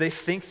 for they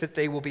think that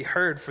they will be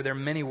heard for their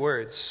many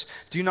words.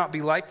 Do not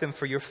be like them,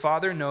 for your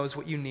Father knows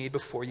what you need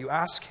before you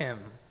ask him.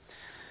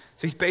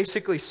 So he's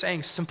basically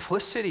saying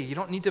simplicity. You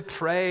don't need to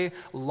pray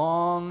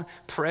long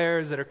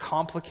prayers that are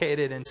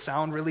complicated and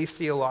sound really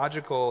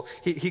theological.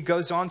 He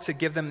goes on to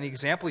give them the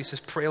example. He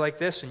says, pray like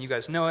this, and you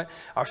guys know it.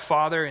 Our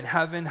Father in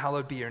heaven,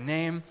 hallowed be your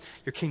name.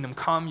 Your kingdom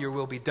come, your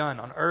will be done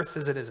on earth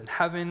as it is in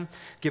heaven.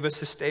 Give us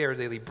this day our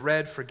daily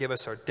bread. Forgive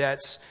us our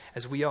debts,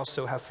 as we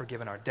also have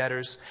forgiven our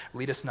debtors.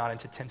 Lead us not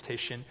into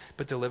temptation,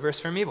 but deliver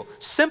us from evil.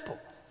 Simple,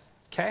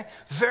 okay?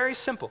 Very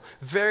simple,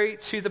 very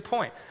to the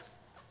point,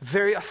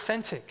 very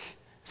authentic.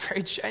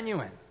 Very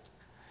genuine.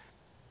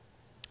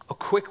 A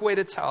quick way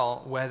to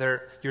tell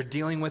whether you're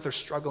dealing with or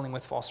struggling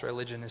with false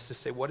religion is to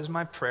say, what does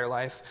my prayer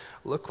life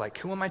look like?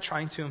 Who am I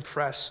trying to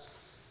impress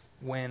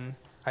when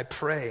I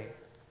pray?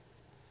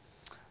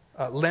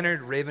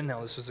 Leonard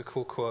Ravenhill, this was a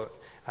cool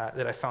quote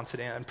that I found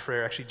today on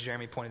prayer. Actually,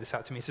 Jeremy pointed this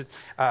out to me.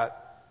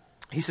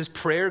 He says,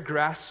 prayer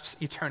grasps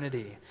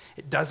eternity.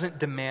 It doesn't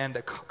demand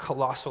a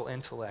colossal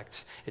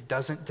intellect. It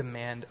doesn't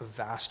demand a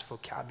vast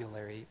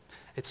vocabulary.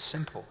 It's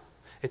simple.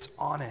 It's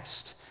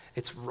honest.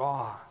 It's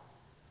raw.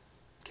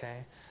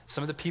 Okay?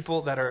 Some of the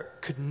people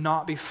that could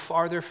not be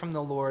farther from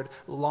the Lord,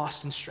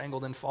 lost and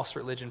strangled in false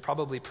religion,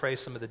 probably pray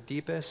some of the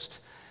deepest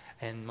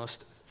and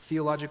most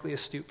theologically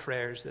astute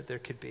prayers that there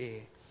could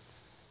be.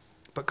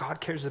 But God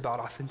cares about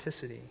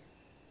authenticity.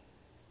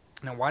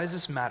 Now, why does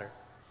this matter?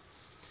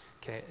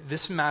 Okay,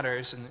 this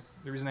matters, and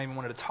the reason I even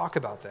wanted to talk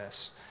about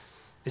this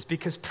is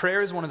because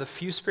prayer is one of the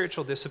few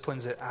spiritual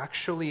disciplines that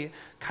actually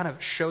kind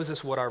of shows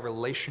us what our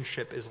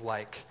relationship is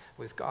like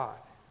with God.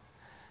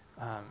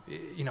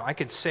 I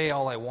could say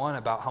all I want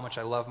about how much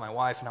I love my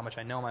wife and how much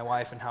I know my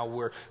wife and how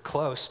we're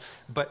close,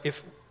 but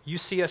if you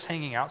see us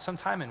hanging out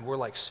sometime and we're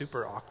like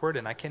super awkward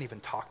and I can't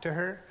even talk to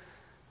her,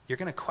 you're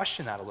going to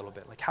question that a little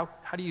bit. Like,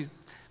 what do you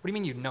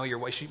mean you know your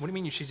wife? What do you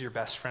mean she's your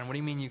best friend? What do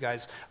you mean you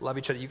guys love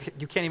each other? You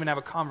can't even have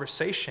a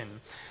conversation.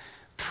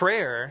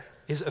 Prayer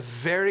is a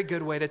very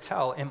good way to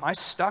tell, am I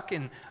stuck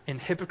in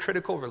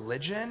hypocritical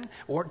religion,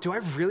 or do I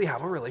really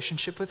have a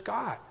relationship with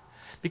God?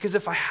 Because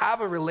if I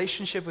have a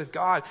relationship with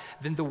God,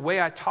 then the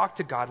way I talk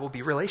to God will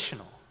be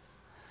relational.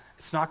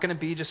 It's not going to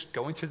be just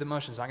going through the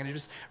motions. It's not going to be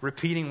just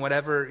repeating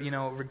whatever,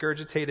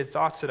 regurgitated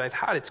thoughts that I've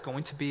had. It's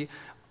going to be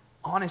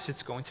honest.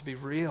 It's going to be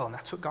real. And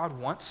that's what God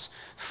wants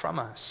from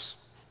us.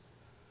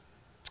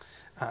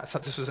 I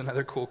thought this was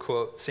another cool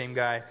quote. Same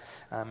guy.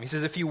 He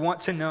says, if you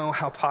want to know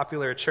how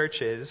popular a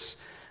church is,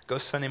 go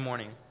Sunday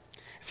morning.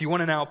 If you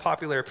want to know how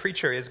popular a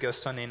preacher is, go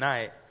Sunday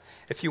night.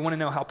 If you want to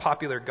know how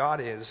popular God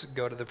is,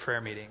 go to the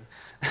prayer meeting.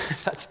 I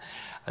thought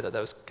that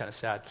was kind of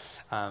sad.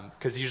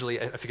 Because usually,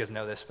 if you guys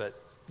know this, but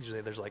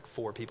usually there's like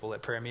 4 people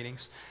at prayer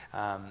meetings.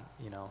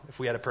 If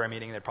we had a prayer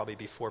meeting, there'd probably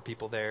be 4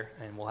 people there,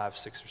 and we'll have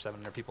 600 or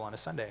 700 people on a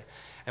Sunday.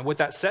 And what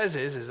that says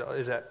is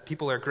that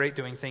people are great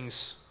doing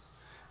things,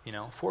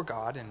 for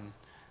God and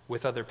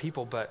with other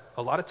people. But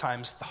a lot of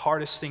times, the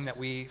hardest thing that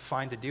we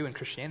find to do in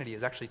Christianity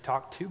is actually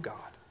talk to God.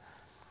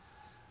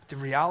 But the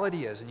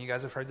reality is, and you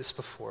guys have heard this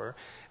before,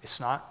 it's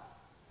not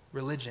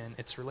religion,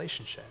 it's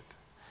relationship.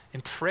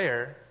 And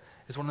prayer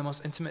is one of the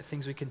most intimate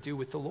things we can do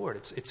with the Lord.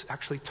 It's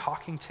actually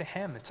talking to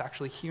him. It's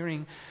actually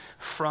hearing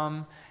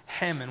from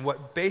him. And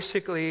what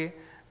basically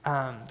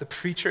the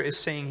preacher is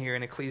saying here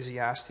in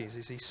Ecclesiastes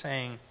is he's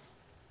saying,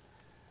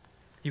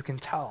 you can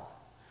tell.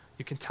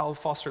 You can tell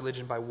false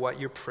religion by what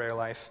your prayer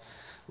life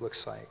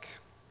looks like.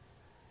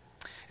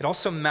 It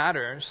also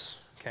matters,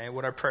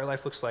 what our prayer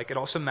life looks like. It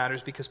also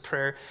matters because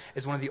prayer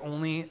is one of the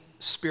only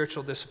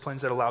spiritual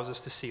disciplines that allows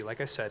us to see,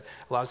 like I said,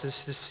 allows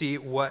us to see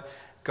what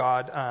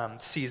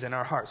God sees in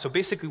our heart. So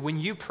basically, when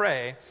you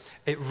pray,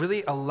 it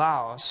really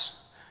allows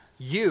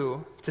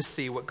you to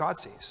see what God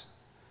sees.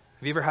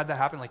 Have you ever had that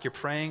happen? Like you're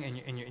praying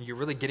and you're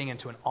really getting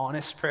into an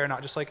honest prayer,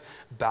 not just like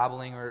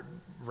babbling or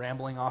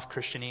rambling off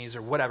Christianese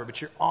or whatever, but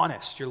you're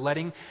honest. You're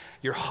letting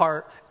your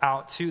heart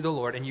out to the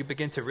Lord, and you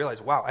begin to realize,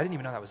 wow, I didn't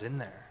even know that was in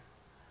there.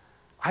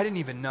 I didn't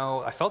even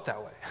know I felt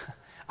that way.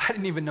 I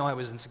didn't even know I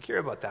was insecure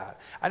about that.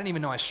 I didn't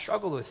even know I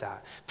struggled with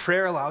that.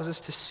 Prayer allows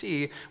us to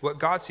see what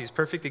God sees.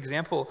 Perfect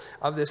example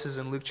of this is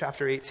in Luke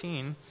chapter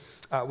 18,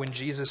 when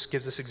Jesus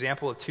gives this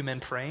example of two men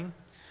praying.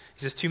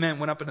 He says, two men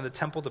went up into the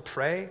temple to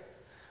pray.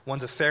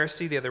 One's a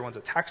Pharisee, the other one's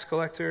a tax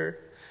collector.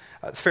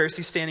 The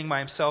Pharisee, standing by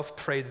himself,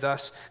 prayed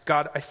thus,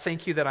 God, I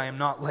thank you that I am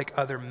not like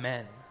other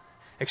men,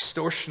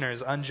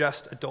 extortioners,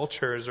 unjust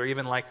adulterers, or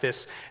even like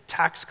this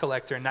tax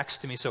collector next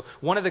to me. So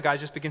one of the guys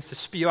just begins to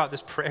spew out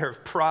this prayer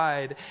of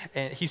pride,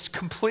 and he's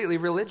completely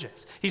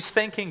religious. He's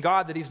thanking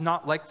God that he's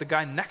not like the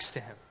guy next to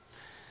him.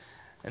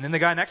 And then the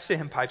guy next to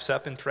him pipes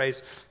up and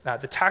prays.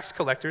 The tax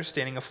collector,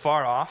 standing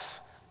afar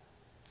off,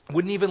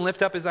 wouldn't even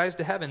lift up his eyes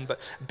to heaven, but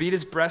beat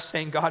his breast,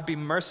 saying, God, be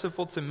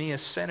merciful to me, a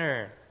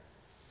sinner.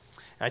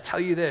 And I tell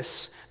you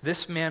this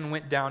man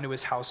went down to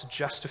his house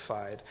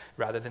justified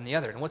rather than the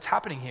other. And what's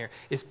happening here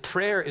is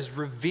prayer is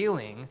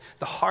revealing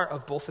the heart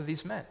of both of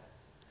these men.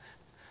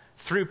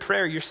 Through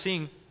prayer, you're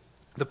seeing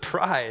the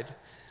pride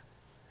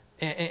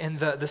and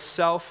the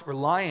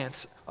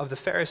self-reliance of the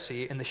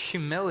Pharisee and the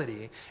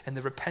humility and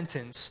the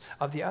repentance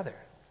of the other.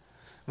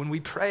 When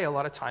we pray, a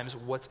lot of times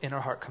what's in our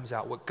heart comes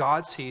out. What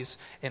God sees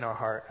in our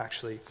heart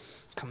actually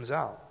comes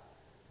out.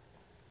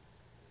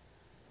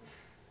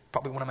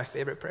 Probably one of my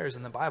favorite prayers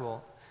in the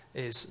Bible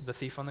is the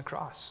thief on the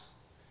cross.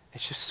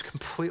 It's just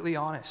completely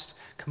honest,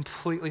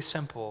 completely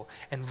simple,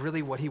 and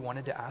really what he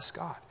wanted to ask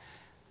God.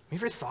 Have you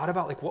ever thought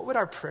about like what would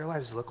our prayer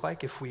lives look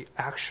like if we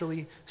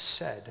actually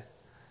said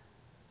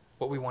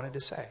what we wanted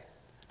to say?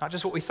 Not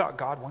just what we thought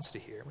God wants to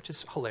hear, which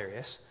is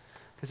hilarious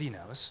because he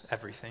knows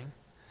everything.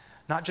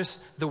 Not just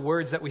the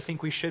words that we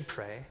think we should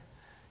pray,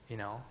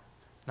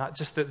 not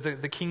just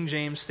the King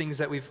James things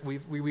that we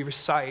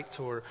recite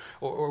or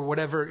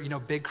whatever,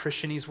 big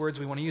Christianese words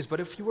we want to use.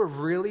 But if you were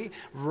really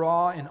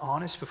raw and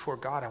honest before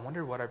God, I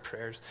wonder what our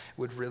prayers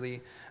would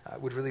really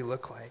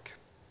look like.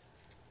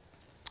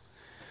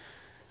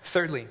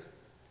 Thirdly,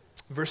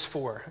 verse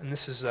 4, and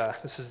this is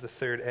the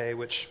third A,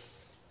 which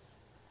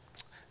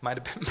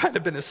might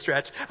have been a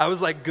stretch. I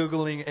was like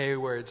Googling A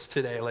words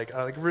today. Like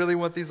I really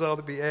want these all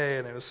to be A,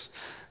 and it was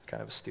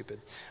kind of stupid.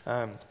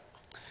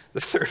 The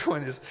third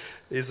one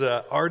is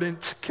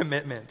ardent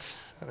commitment.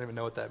 I don't even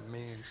know what that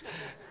means.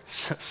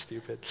 So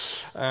stupid.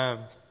 No,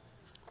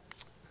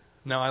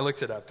 I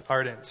looked it up.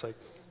 Ardent, it's like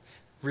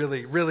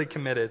really, really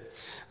committed.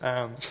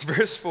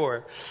 Verse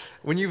 4,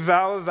 when you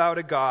vow a vow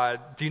to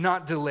God, do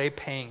not delay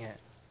paying it,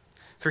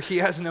 for he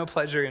has no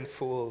pleasure in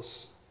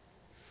fools.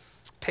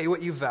 Pay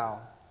what you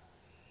vow.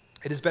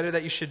 It is better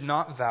that you should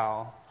not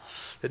vow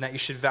than that you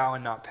should vow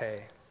and not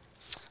pay.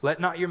 Let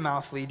not your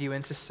mouth lead you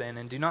into sin,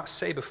 and do not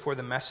say before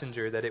the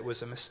messenger that it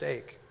was a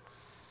mistake.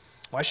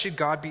 Why should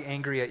God be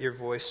angry at your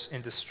voice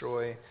and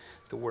destroy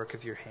the work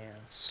of your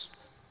hands?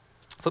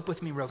 Flip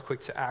with me real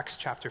quick to Acts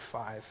chapter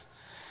 5,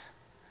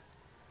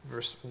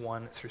 verse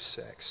 1 through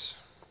 6.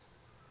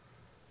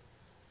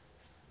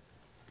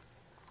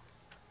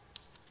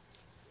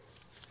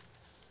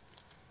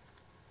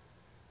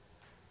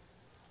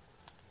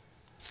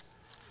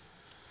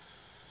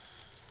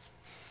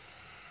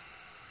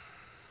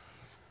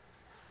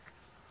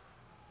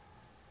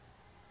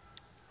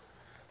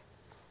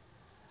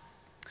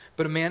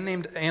 But a man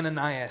named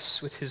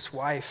Ananias, with his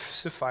wife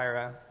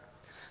Sapphira,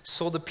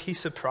 sold a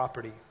piece of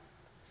property.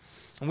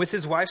 And with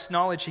his wife's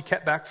knowledge, he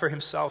kept back for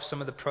himself some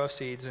of the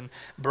proceeds and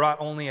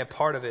brought only a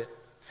part of it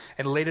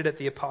and laid it at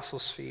the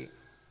apostles' feet.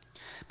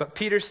 But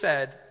Peter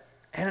said,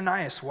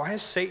 Ananias, why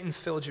has Satan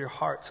filled your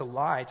heart to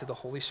lie to the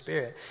Holy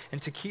Spirit and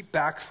to keep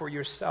back for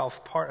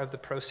yourself part of the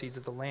proceeds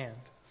of the land?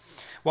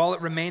 While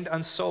it remained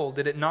unsold,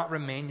 did it not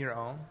remain your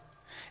own?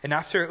 And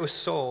after it was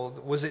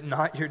sold, was it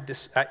not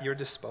at your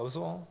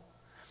disposal?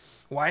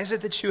 Why is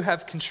it that you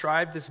have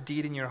contrived this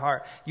deed in your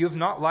heart? You have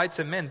not lied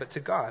to men, but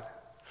to God.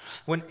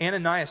 When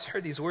Ananias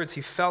heard these words,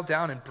 he fell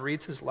down and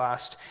breathed his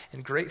last,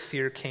 and great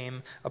fear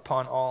came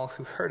upon all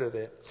who heard of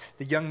it.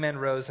 The young men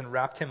rose and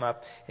wrapped him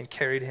up and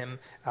carried him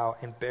out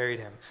and buried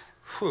him.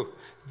 Whew,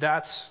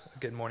 that's a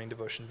good morning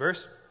devotion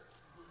verse.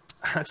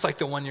 That's like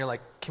the one you're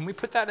like, can we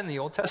put that in the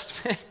Old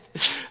Testament?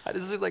 I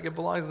just look like it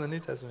belongs in the New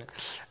Testament.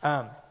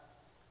 So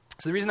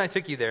the reason I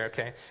took you there,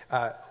 okay,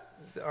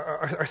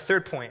 our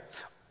third point,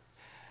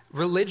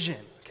 religion,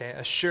 okay,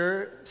 a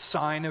sure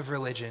sign of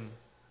religion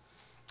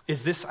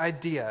is this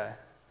idea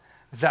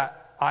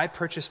that I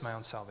purchase my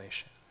own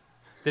salvation.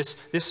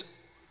 This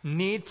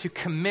need to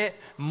commit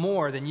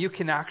more than you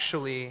can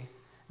actually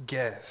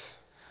give.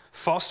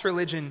 False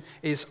religion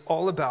is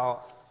all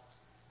about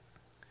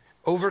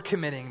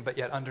overcommitting but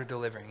yet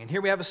under-delivering. And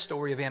here we have a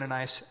story of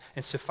Ananias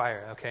and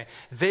Sapphira, okay?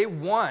 They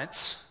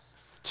want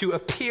to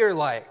appear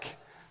like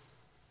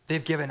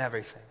they've given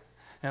everything.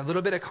 And a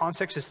little bit of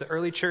context is the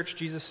early church.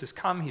 Jesus has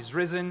come. He's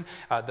risen.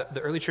 The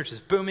early church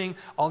is booming.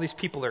 All these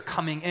people are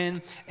coming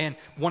in. And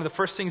one of the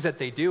first things that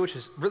they do, which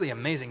is really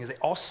amazing, is they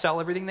all sell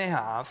everything they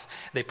have.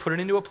 They put it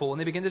into a pool, and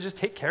they begin to just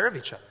take care of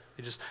each other.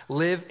 They just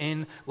live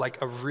in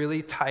like a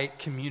really tight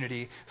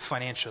community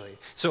financially.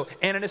 So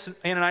Ananias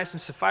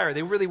and Sapphira,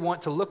 they really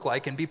want to look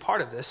like and be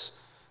part of this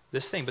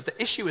thing. But the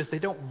issue is they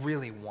don't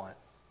really want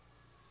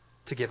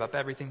to give up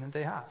everything that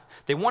they have.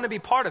 They want to be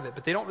part of it,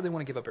 but they don't really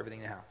want to give up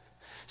everything they have.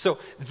 So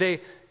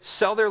they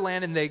sell their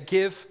land and they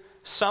give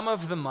some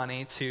of the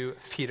money to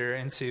Peter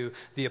and to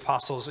the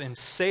apostles and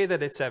say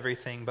that it's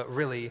everything, but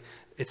really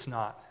it's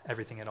not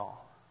everything at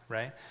all,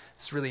 right?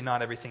 It's really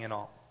not everything at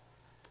all.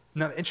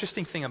 Now, the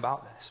interesting thing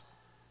about this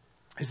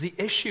is the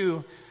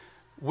issue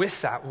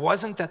with that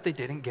wasn't that they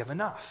didn't give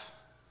enough,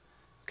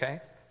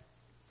 okay?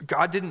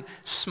 God didn't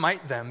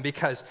smite them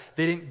because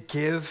they didn't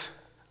give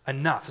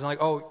enough. It's not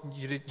like, oh,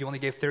 you only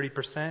gave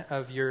 30%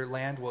 of your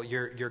land, well,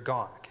 you're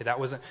gone. Okay, that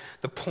wasn't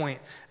the point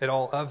at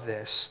all of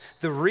this.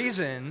 The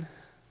reason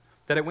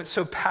that it went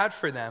so bad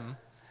for them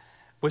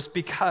was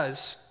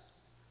because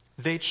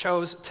they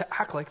chose to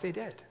act like they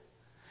did.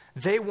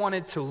 They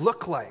wanted to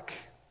look like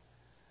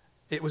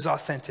it was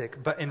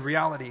authentic, but in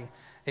reality,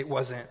 it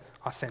wasn't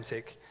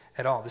authentic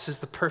at all. This is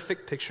the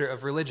perfect picture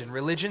of religion.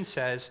 Religion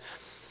says,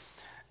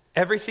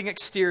 everything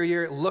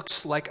exterior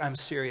looks like I'm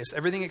serious.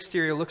 Everything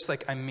exterior looks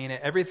like I mean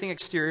it. Everything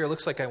exterior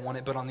looks like I want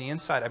it, but on the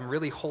inside, I'm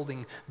really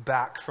holding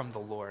back from the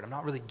Lord. I'm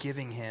not really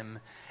giving him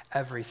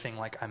everything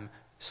like I'm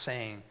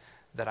saying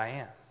that I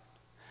am.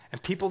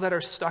 And people that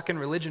are stuck in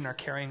religion are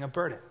carrying a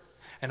burden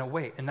and a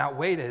weight. And that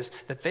weight is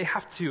that they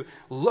have to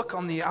look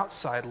on the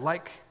outside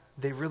like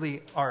they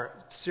really are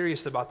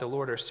serious about the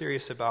Lord or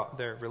serious about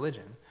their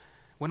religion,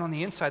 when on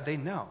the inside they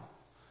know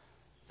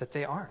that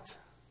they aren't.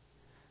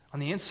 On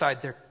the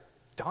inside, they're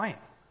dying.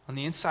 On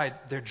the inside,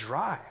 they're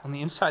dry. On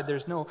the inside,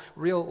 there's no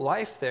real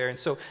life there. And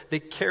so they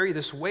carry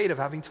this weight of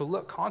having to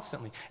look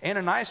constantly.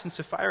 Ananias and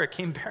Sapphira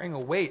came bearing a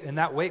weight, and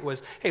that weight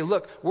was, hey,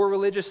 look, we're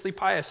religiously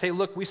pious. Hey,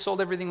 look, we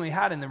sold everything we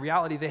had, and in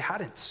reality, they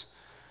hadn't.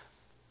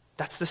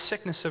 That's the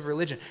sickness of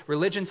religion.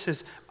 Religion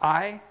says,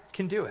 I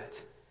can do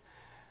it.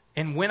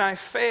 And when I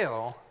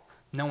fail,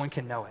 no one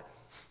can know it.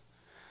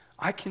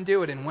 I can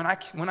do it, and when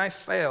I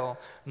fail,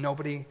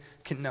 nobody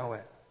can know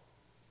it.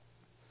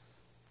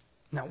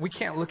 Now, we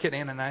can't look at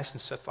Ananias and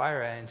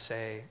Sapphira and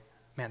say,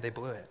 man, they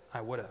blew it.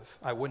 I wouldn't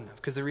have.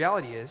 Because the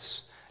reality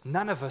is,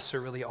 none of us are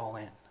really all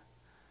in.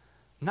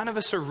 None of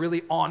us are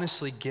really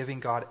honestly giving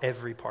God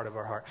every part of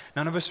our heart.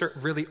 None of us are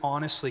really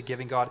honestly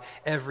giving God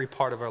every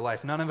part of our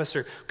life. None of us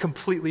are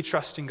completely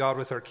trusting God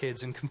with our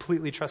kids and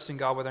completely trusting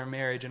God with our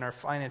marriage and our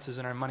finances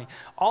and our money.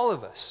 All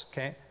of us,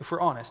 okay, if we're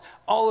honest,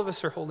 all of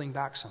us are holding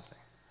back something.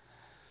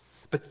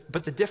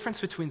 But the difference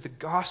between the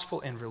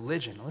gospel and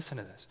religion, listen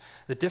to this.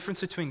 The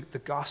difference between the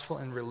gospel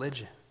and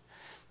religion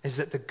is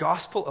that the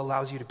gospel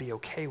allows you to be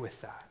okay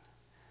with that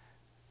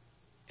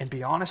and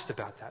be honest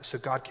about that so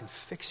God can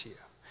fix you.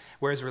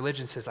 Whereas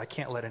religion says, I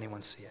can't let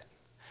anyone see it.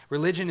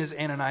 Religion is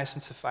Ananias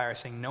and Sapphira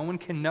saying, no one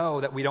can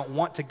know that we don't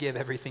want to give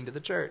everything to the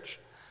church.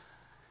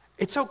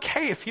 It's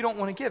okay if you don't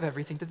want to give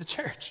everything to the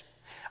church.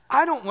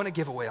 I don't want to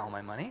give away all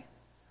my money.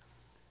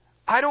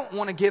 I don't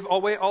want to give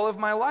away all of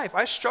my life.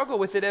 I struggle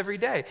with it every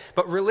day.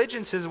 But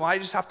religion says, well, I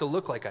just have to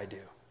look like I do.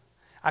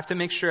 I have to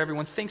make sure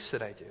everyone thinks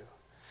that I do.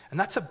 And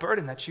that's a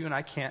burden that you and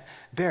I can't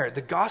bear.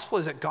 The gospel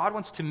is that God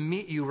wants to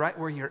meet you right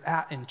where you're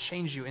at and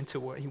change you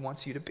into what he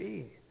wants you to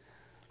be.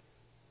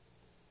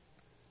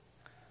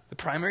 The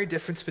primary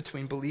difference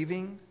between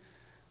believing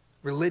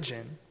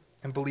religion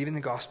and believing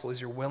the gospel is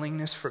your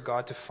willingness for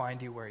God to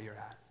find you where you're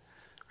at.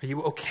 Are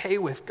you okay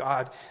with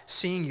God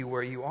seeing you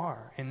where you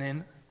are and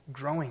then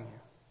growing you?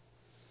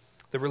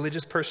 The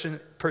religious person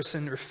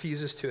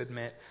refuses to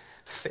admit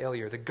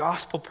failure. The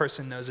gospel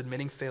person knows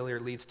admitting failure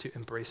leads to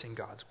embracing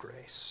God's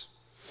grace.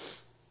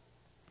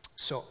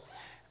 So,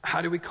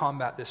 how do we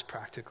combat this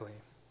practically?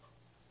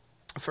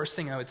 The first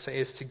thing I would say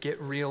is to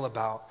get real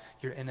about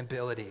your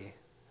inability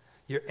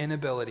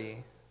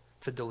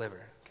to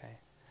deliver. Okay?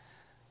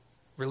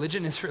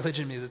 Religion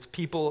means it's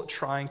people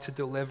trying to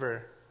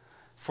deliver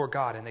for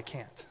God, and they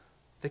can't.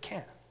 They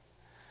can't.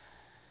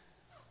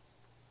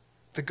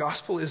 The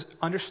gospel is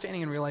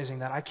understanding and realizing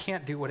that I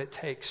can't do what it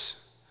takes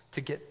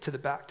to get to the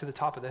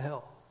top of the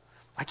hill.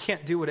 I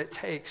can't do what it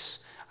takes.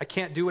 I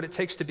can't do what it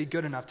takes to be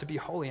good enough, to be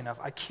holy enough.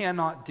 I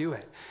cannot do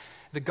it.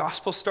 The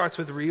gospel starts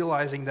with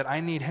realizing that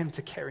I need him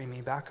to carry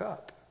me back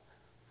up.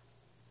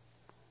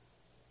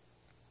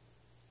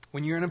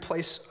 When you're in a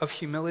place of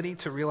humility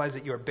to realize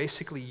that you're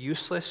basically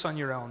useless on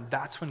your own,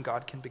 that's when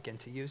God can begin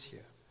to use you.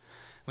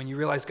 When you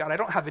realize, God, I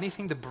don't have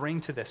anything to bring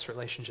to this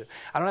relationship.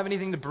 I don't have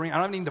anything to bring. I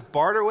don't have anything to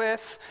barter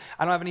with.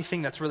 I don't have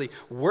anything that's really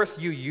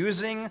worth you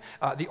using.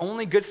 The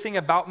only good thing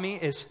about me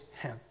is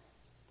him.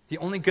 The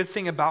only good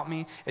thing about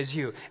me is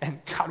you.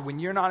 And God, when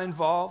you're not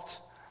involved,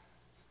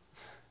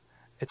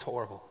 it's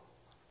horrible.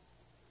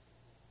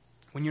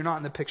 When you're not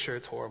in the picture,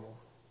 it's horrible.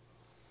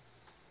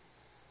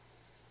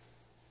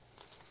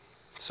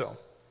 So,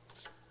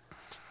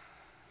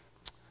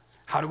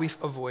 How do we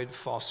avoid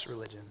false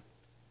religion?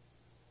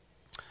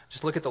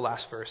 Just look at the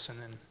last verse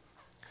and then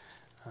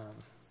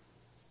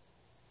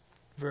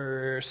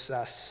verse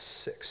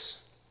 6.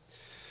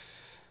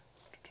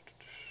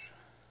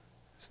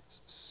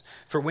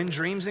 For when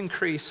dreams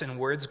increase and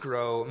words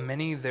grow,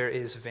 many there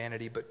is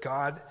vanity, but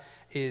God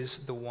is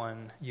the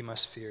one you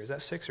must fear. Is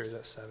that 6 or is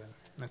that 7?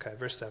 Okay,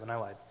 verse 7, I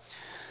lied.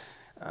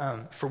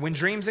 For when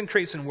dreams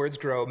increase and words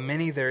grow,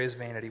 many there is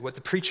vanity. What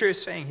the preacher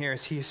is saying here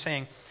is he's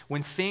saying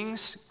when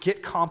things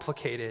get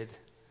complicated,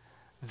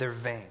 they're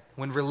vain.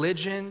 When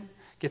religion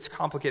gets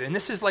complicated, and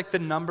this is like the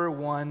number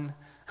one,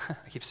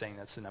 I keep saying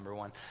that's the number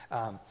one.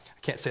 I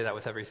can't say that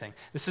with everything.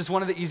 This is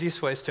one of the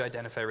easiest ways to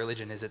identify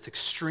religion is it's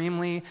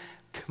extremely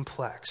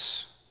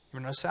complex. You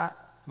ever notice that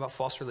about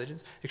false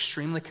religions?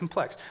 Extremely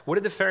complex. What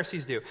did the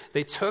Pharisees do?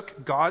 They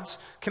took God's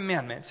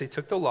commandments, they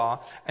took the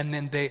law, and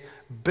then they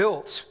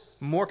built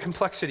more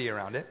complexity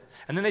around it.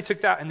 And then they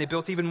took that and they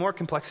built even more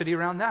complexity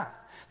around that.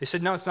 They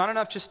said, no, it's not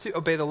enough just to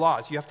obey the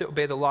laws. You have to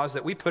obey the laws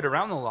that we put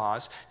around the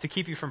laws to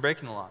keep you from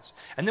breaking the laws.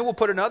 And then we'll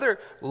put another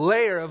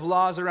layer of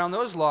laws around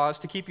those laws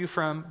to keep you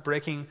from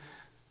breaking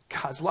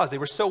God's laws. They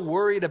were so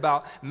worried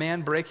about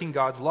man breaking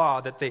God's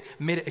law that they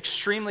made it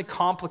extremely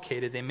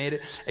complicated. They made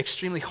it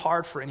extremely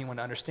hard for anyone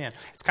to understand.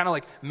 It's kind of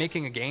like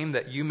making a game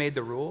that you made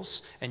the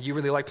rules and you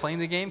really like playing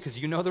the game because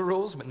you know the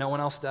rules, but no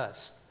one else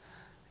does.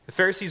 The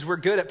Pharisees were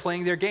good at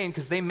playing their game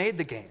because they made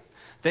the game.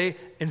 They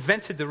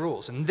invented the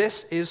rules. And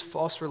this is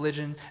false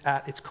religion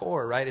at its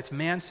core, right? It's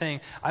man saying,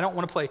 I don't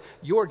want to play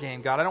your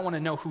game, God. I don't want to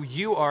know who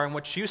you are and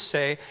what you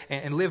say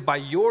and live by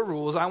your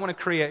rules. I want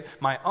to create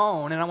my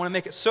own, and I want to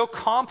make it so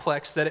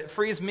complex that it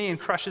frees me and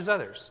crushes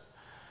others.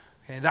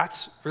 Okay,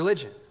 that's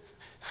religion.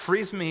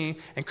 Frees me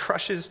and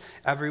crushes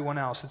everyone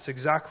else. It's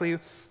exactly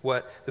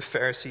what the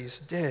Pharisees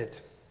did.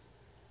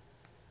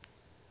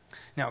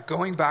 Now,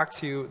 going back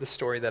to the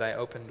story that I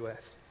opened with.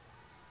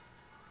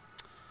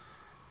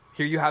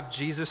 Here you have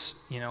Jesus,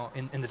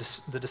 in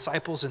the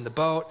disciples in the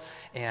boat,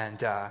 and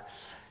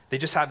they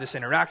just have this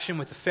interaction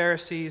with the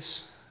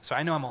Pharisees. So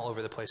I know I'm all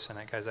over the place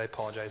tonight, guys. I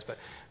apologize, but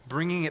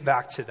bringing it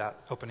back to that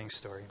opening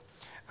story.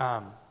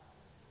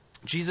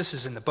 Jesus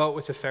is in the boat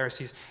with the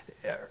Pharisees.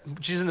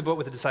 Jesus is in the boat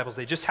with the disciples.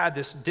 They just had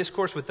this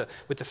discourse with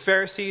the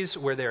Pharisees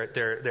where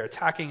they're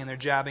attacking and they're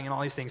jabbing and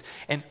all these things.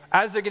 And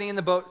as they're getting in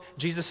the boat,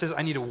 Jesus says,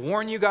 I need to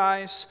warn you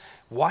guys,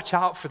 watch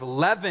out for the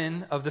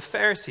leaven of the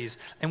Pharisees.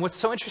 And what's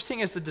so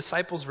interesting is the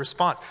disciples'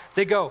 response.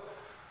 They go,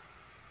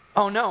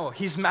 oh no,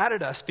 he's mad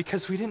at us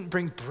because we didn't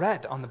bring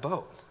bread on the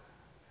boat.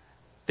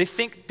 They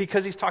think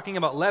because he's talking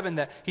about leaven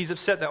that he's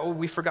upset that,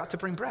 we forgot to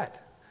bring bread.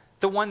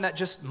 The one that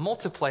just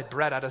multiplied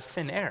bread out of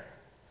thin air.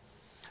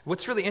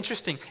 What's really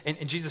interesting,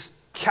 and Jesus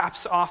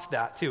caps off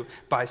that too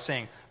by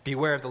saying,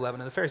 beware of the leaven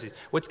of the Pharisees.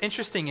 What's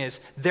interesting is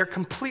they're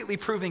completely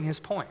proving his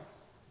point.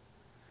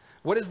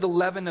 What is the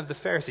leaven of the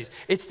Pharisees?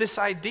 It's this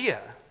idea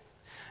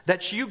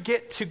that you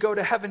get to go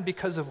to heaven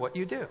because of what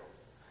you do.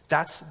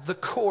 That's the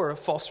core of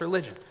false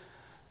religion.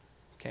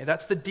 Okay,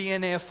 that's the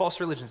DNA of false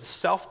religion. It's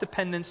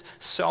self-dependence,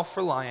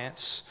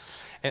 self-reliance.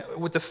 And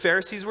what the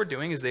Pharisees were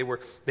doing is they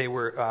were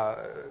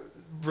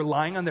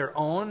relying on their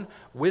own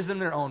wisdom,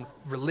 their own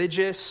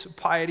religious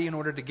piety in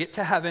order to get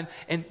to heaven.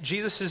 And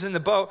Jesus is in the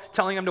boat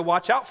telling them to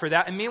watch out for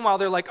that. And meanwhile,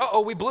 they're like,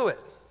 we blew it.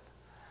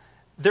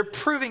 They're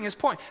proving his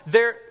point.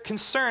 Their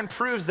concern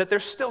proves that they're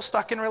still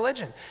stuck in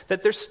religion,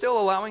 that they're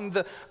still allowing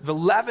the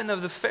leaven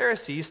of the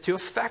Pharisees to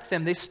affect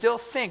them. They still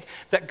think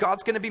that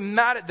God's going to be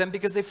mad at them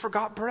because they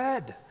forgot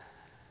bread.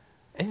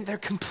 And they're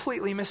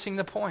completely missing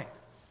the point.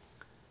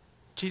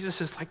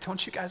 Jesus is like,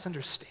 don't you guys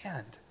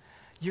understand?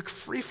 You're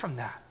free from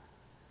that.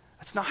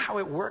 That's not how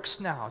it works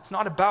now. It's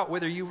not about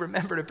whether you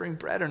remember to bring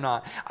bread or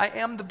not. I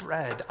am the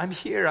bread. I'm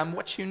here. I'm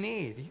what you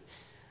need.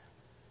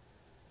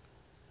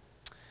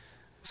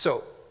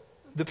 So,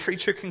 the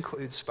preacher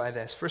concludes by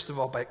this. First of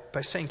all,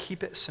 by saying,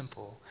 keep it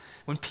simple.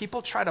 When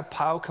people try to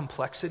pile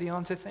complexity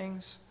onto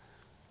things,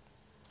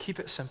 keep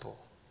it simple.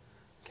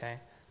 Okay?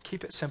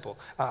 Keep it simple.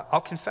 I'll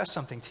confess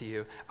something to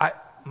you.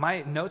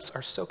 My notes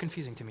are so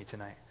confusing to me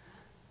tonight.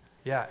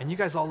 Yeah, and you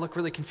guys all look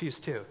really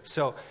confused too.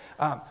 So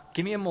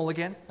give me a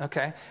mulligan,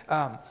 okay?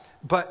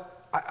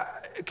 But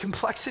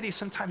complexity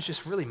sometimes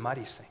just really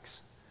muddies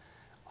things.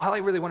 All I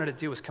really wanted to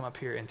do was come up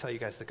here and tell you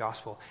guys the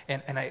gospel.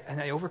 And I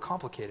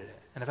overcomplicated it.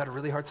 And I've had a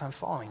really hard time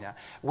following that.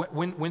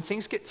 When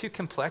things get too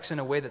complex in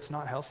a way that's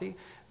not healthy,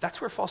 that's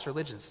where false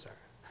religions start.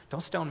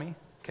 Don't stone me,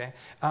 okay?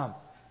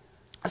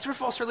 That's where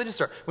false religions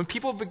start. When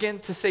people begin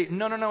to say,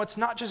 no, it's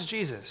not just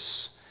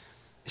Jesus.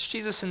 It's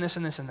Jesus and this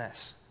and this and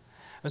this.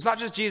 It's not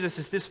just Jesus,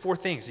 it's these 4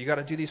 things. You got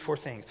to do these 4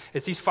 things.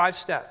 It's these 5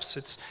 steps.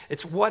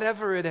 It's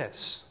whatever it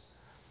is.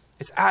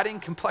 It's adding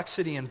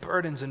complexity and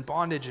burdens and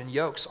bondage and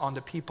yokes onto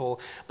people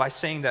by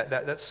saying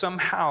that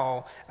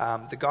somehow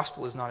the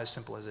gospel is not as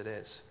simple as it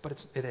is.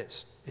 But it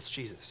is. It's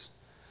Jesus.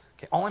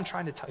 Okay, all I'm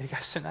trying to tell you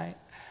guys tonight,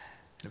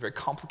 in a very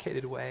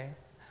complicated way,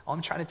 all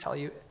I'm trying to tell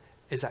you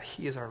is that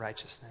he is our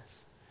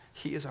righteousness.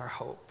 He is our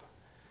hope.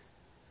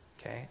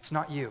 Okay? It's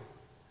not you.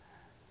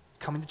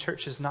 Coming to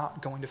church is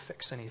not going to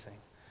fix anything.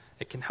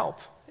 It can help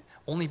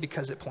only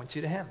because it points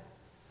you to him.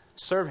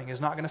 Serving is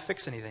not going to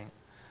fix anything.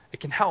 It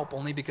can help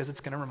only because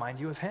it's going to remind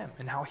you of him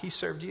and how he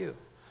served you.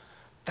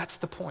 That's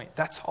the point.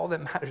 That's all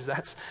that matters.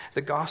 That's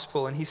the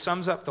gospel. And he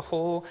sums up the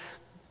whole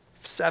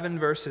 7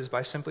 verses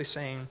by simply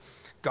saying,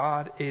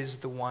 God is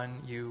the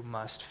one you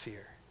must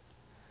fear.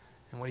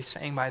 And what he's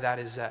saying by that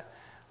is that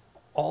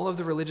all of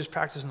the religious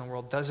practice in the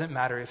world doesn't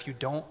matter if you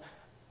don't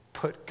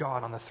put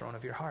God on the throne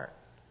of your heart.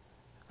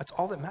 That's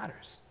all that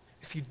matters.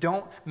 If you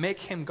don't make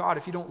him God,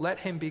 if you don't let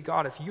him be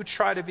God, if you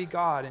try to be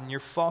God in your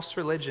false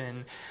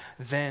religion,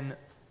 then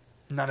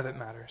none of it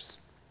matters.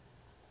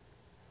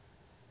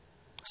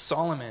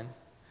 Solomon,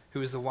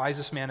 who was the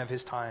wisest man of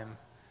his time,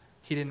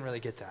 he didn't really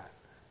get that.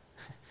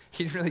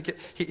 He didn't really get,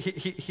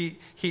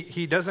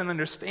 he doesn't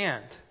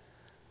understand.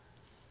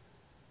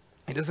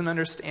 He doesn't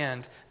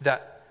understand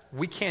that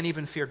we can't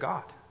even fear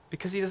God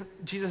because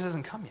Jesus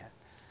hasn't come yet.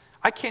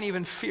 I can't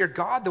even fear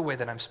God the way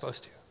that I'm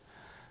supposed to.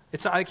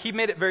 It's not like he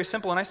made it very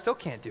simple and I still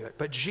can't do it,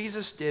 but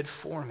Jesus did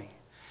for me.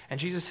 And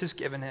Jesus has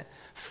given it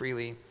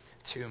freely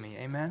to me.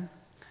 Amen?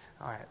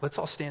 All right, let's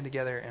all stand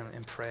together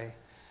and pray.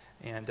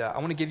 And I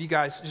want to give you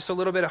guys just a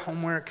little bit of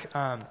homework.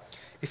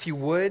 If you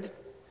would,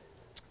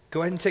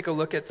 go ahead and take a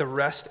look at the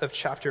rest of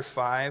chapter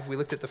 5. We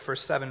looked at the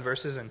first 7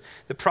 verses, and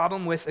the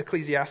problem with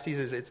Ecclesiastes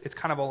is it's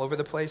kind of all over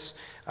the place.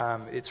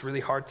 It's really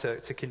hard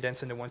to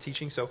condense into one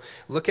teaching. So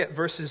look at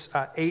verses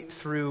 8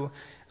 through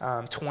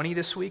 20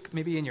 this week,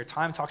 maybe in your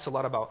time. It talks a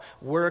lot about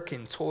work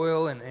and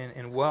toil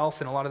and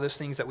wealth and a lot of those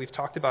things that we've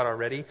talked about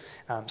already.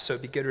 So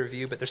it'd be good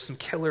review, but there's some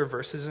killer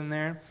verses in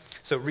there.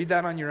 So read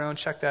that on your own,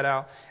 check that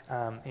out,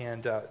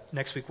 and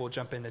next week we'll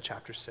jump into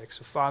chapter 6.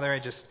 So Father,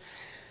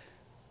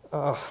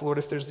 Lord,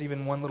 if there's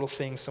even one little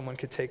thing someone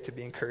could take to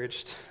be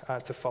encouraged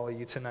to follow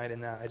you tonight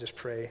in that, I just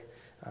pray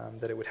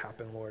that it would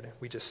happen, Lord.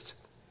 We just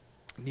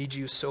need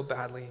you so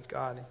badly.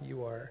 God,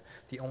 you are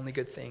the only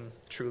good thing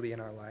truly in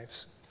our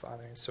lives,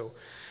 Father. And so,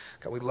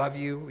 God, we love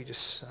you. We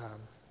just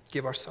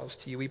give ourselves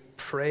to you. We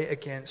pray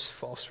against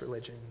false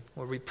religion.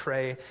 Lord, we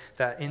pray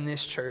that in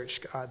this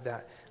church, God,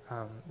 that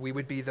we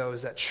would be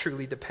those that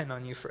truly depend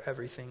on you for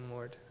everything,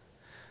 Lord.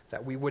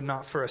 That we would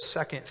not for a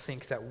second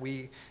think that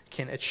we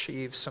can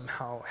achieve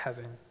somehow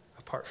heaven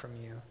apart from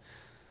you.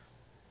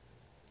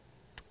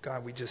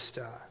 God, we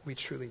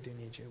truly do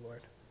need you,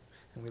 Lord.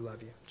 And we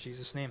love you. In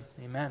Jesus' name,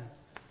 amen.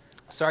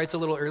 Sorry it's a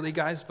little early,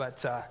 guys,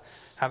 but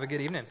have a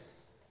good evening.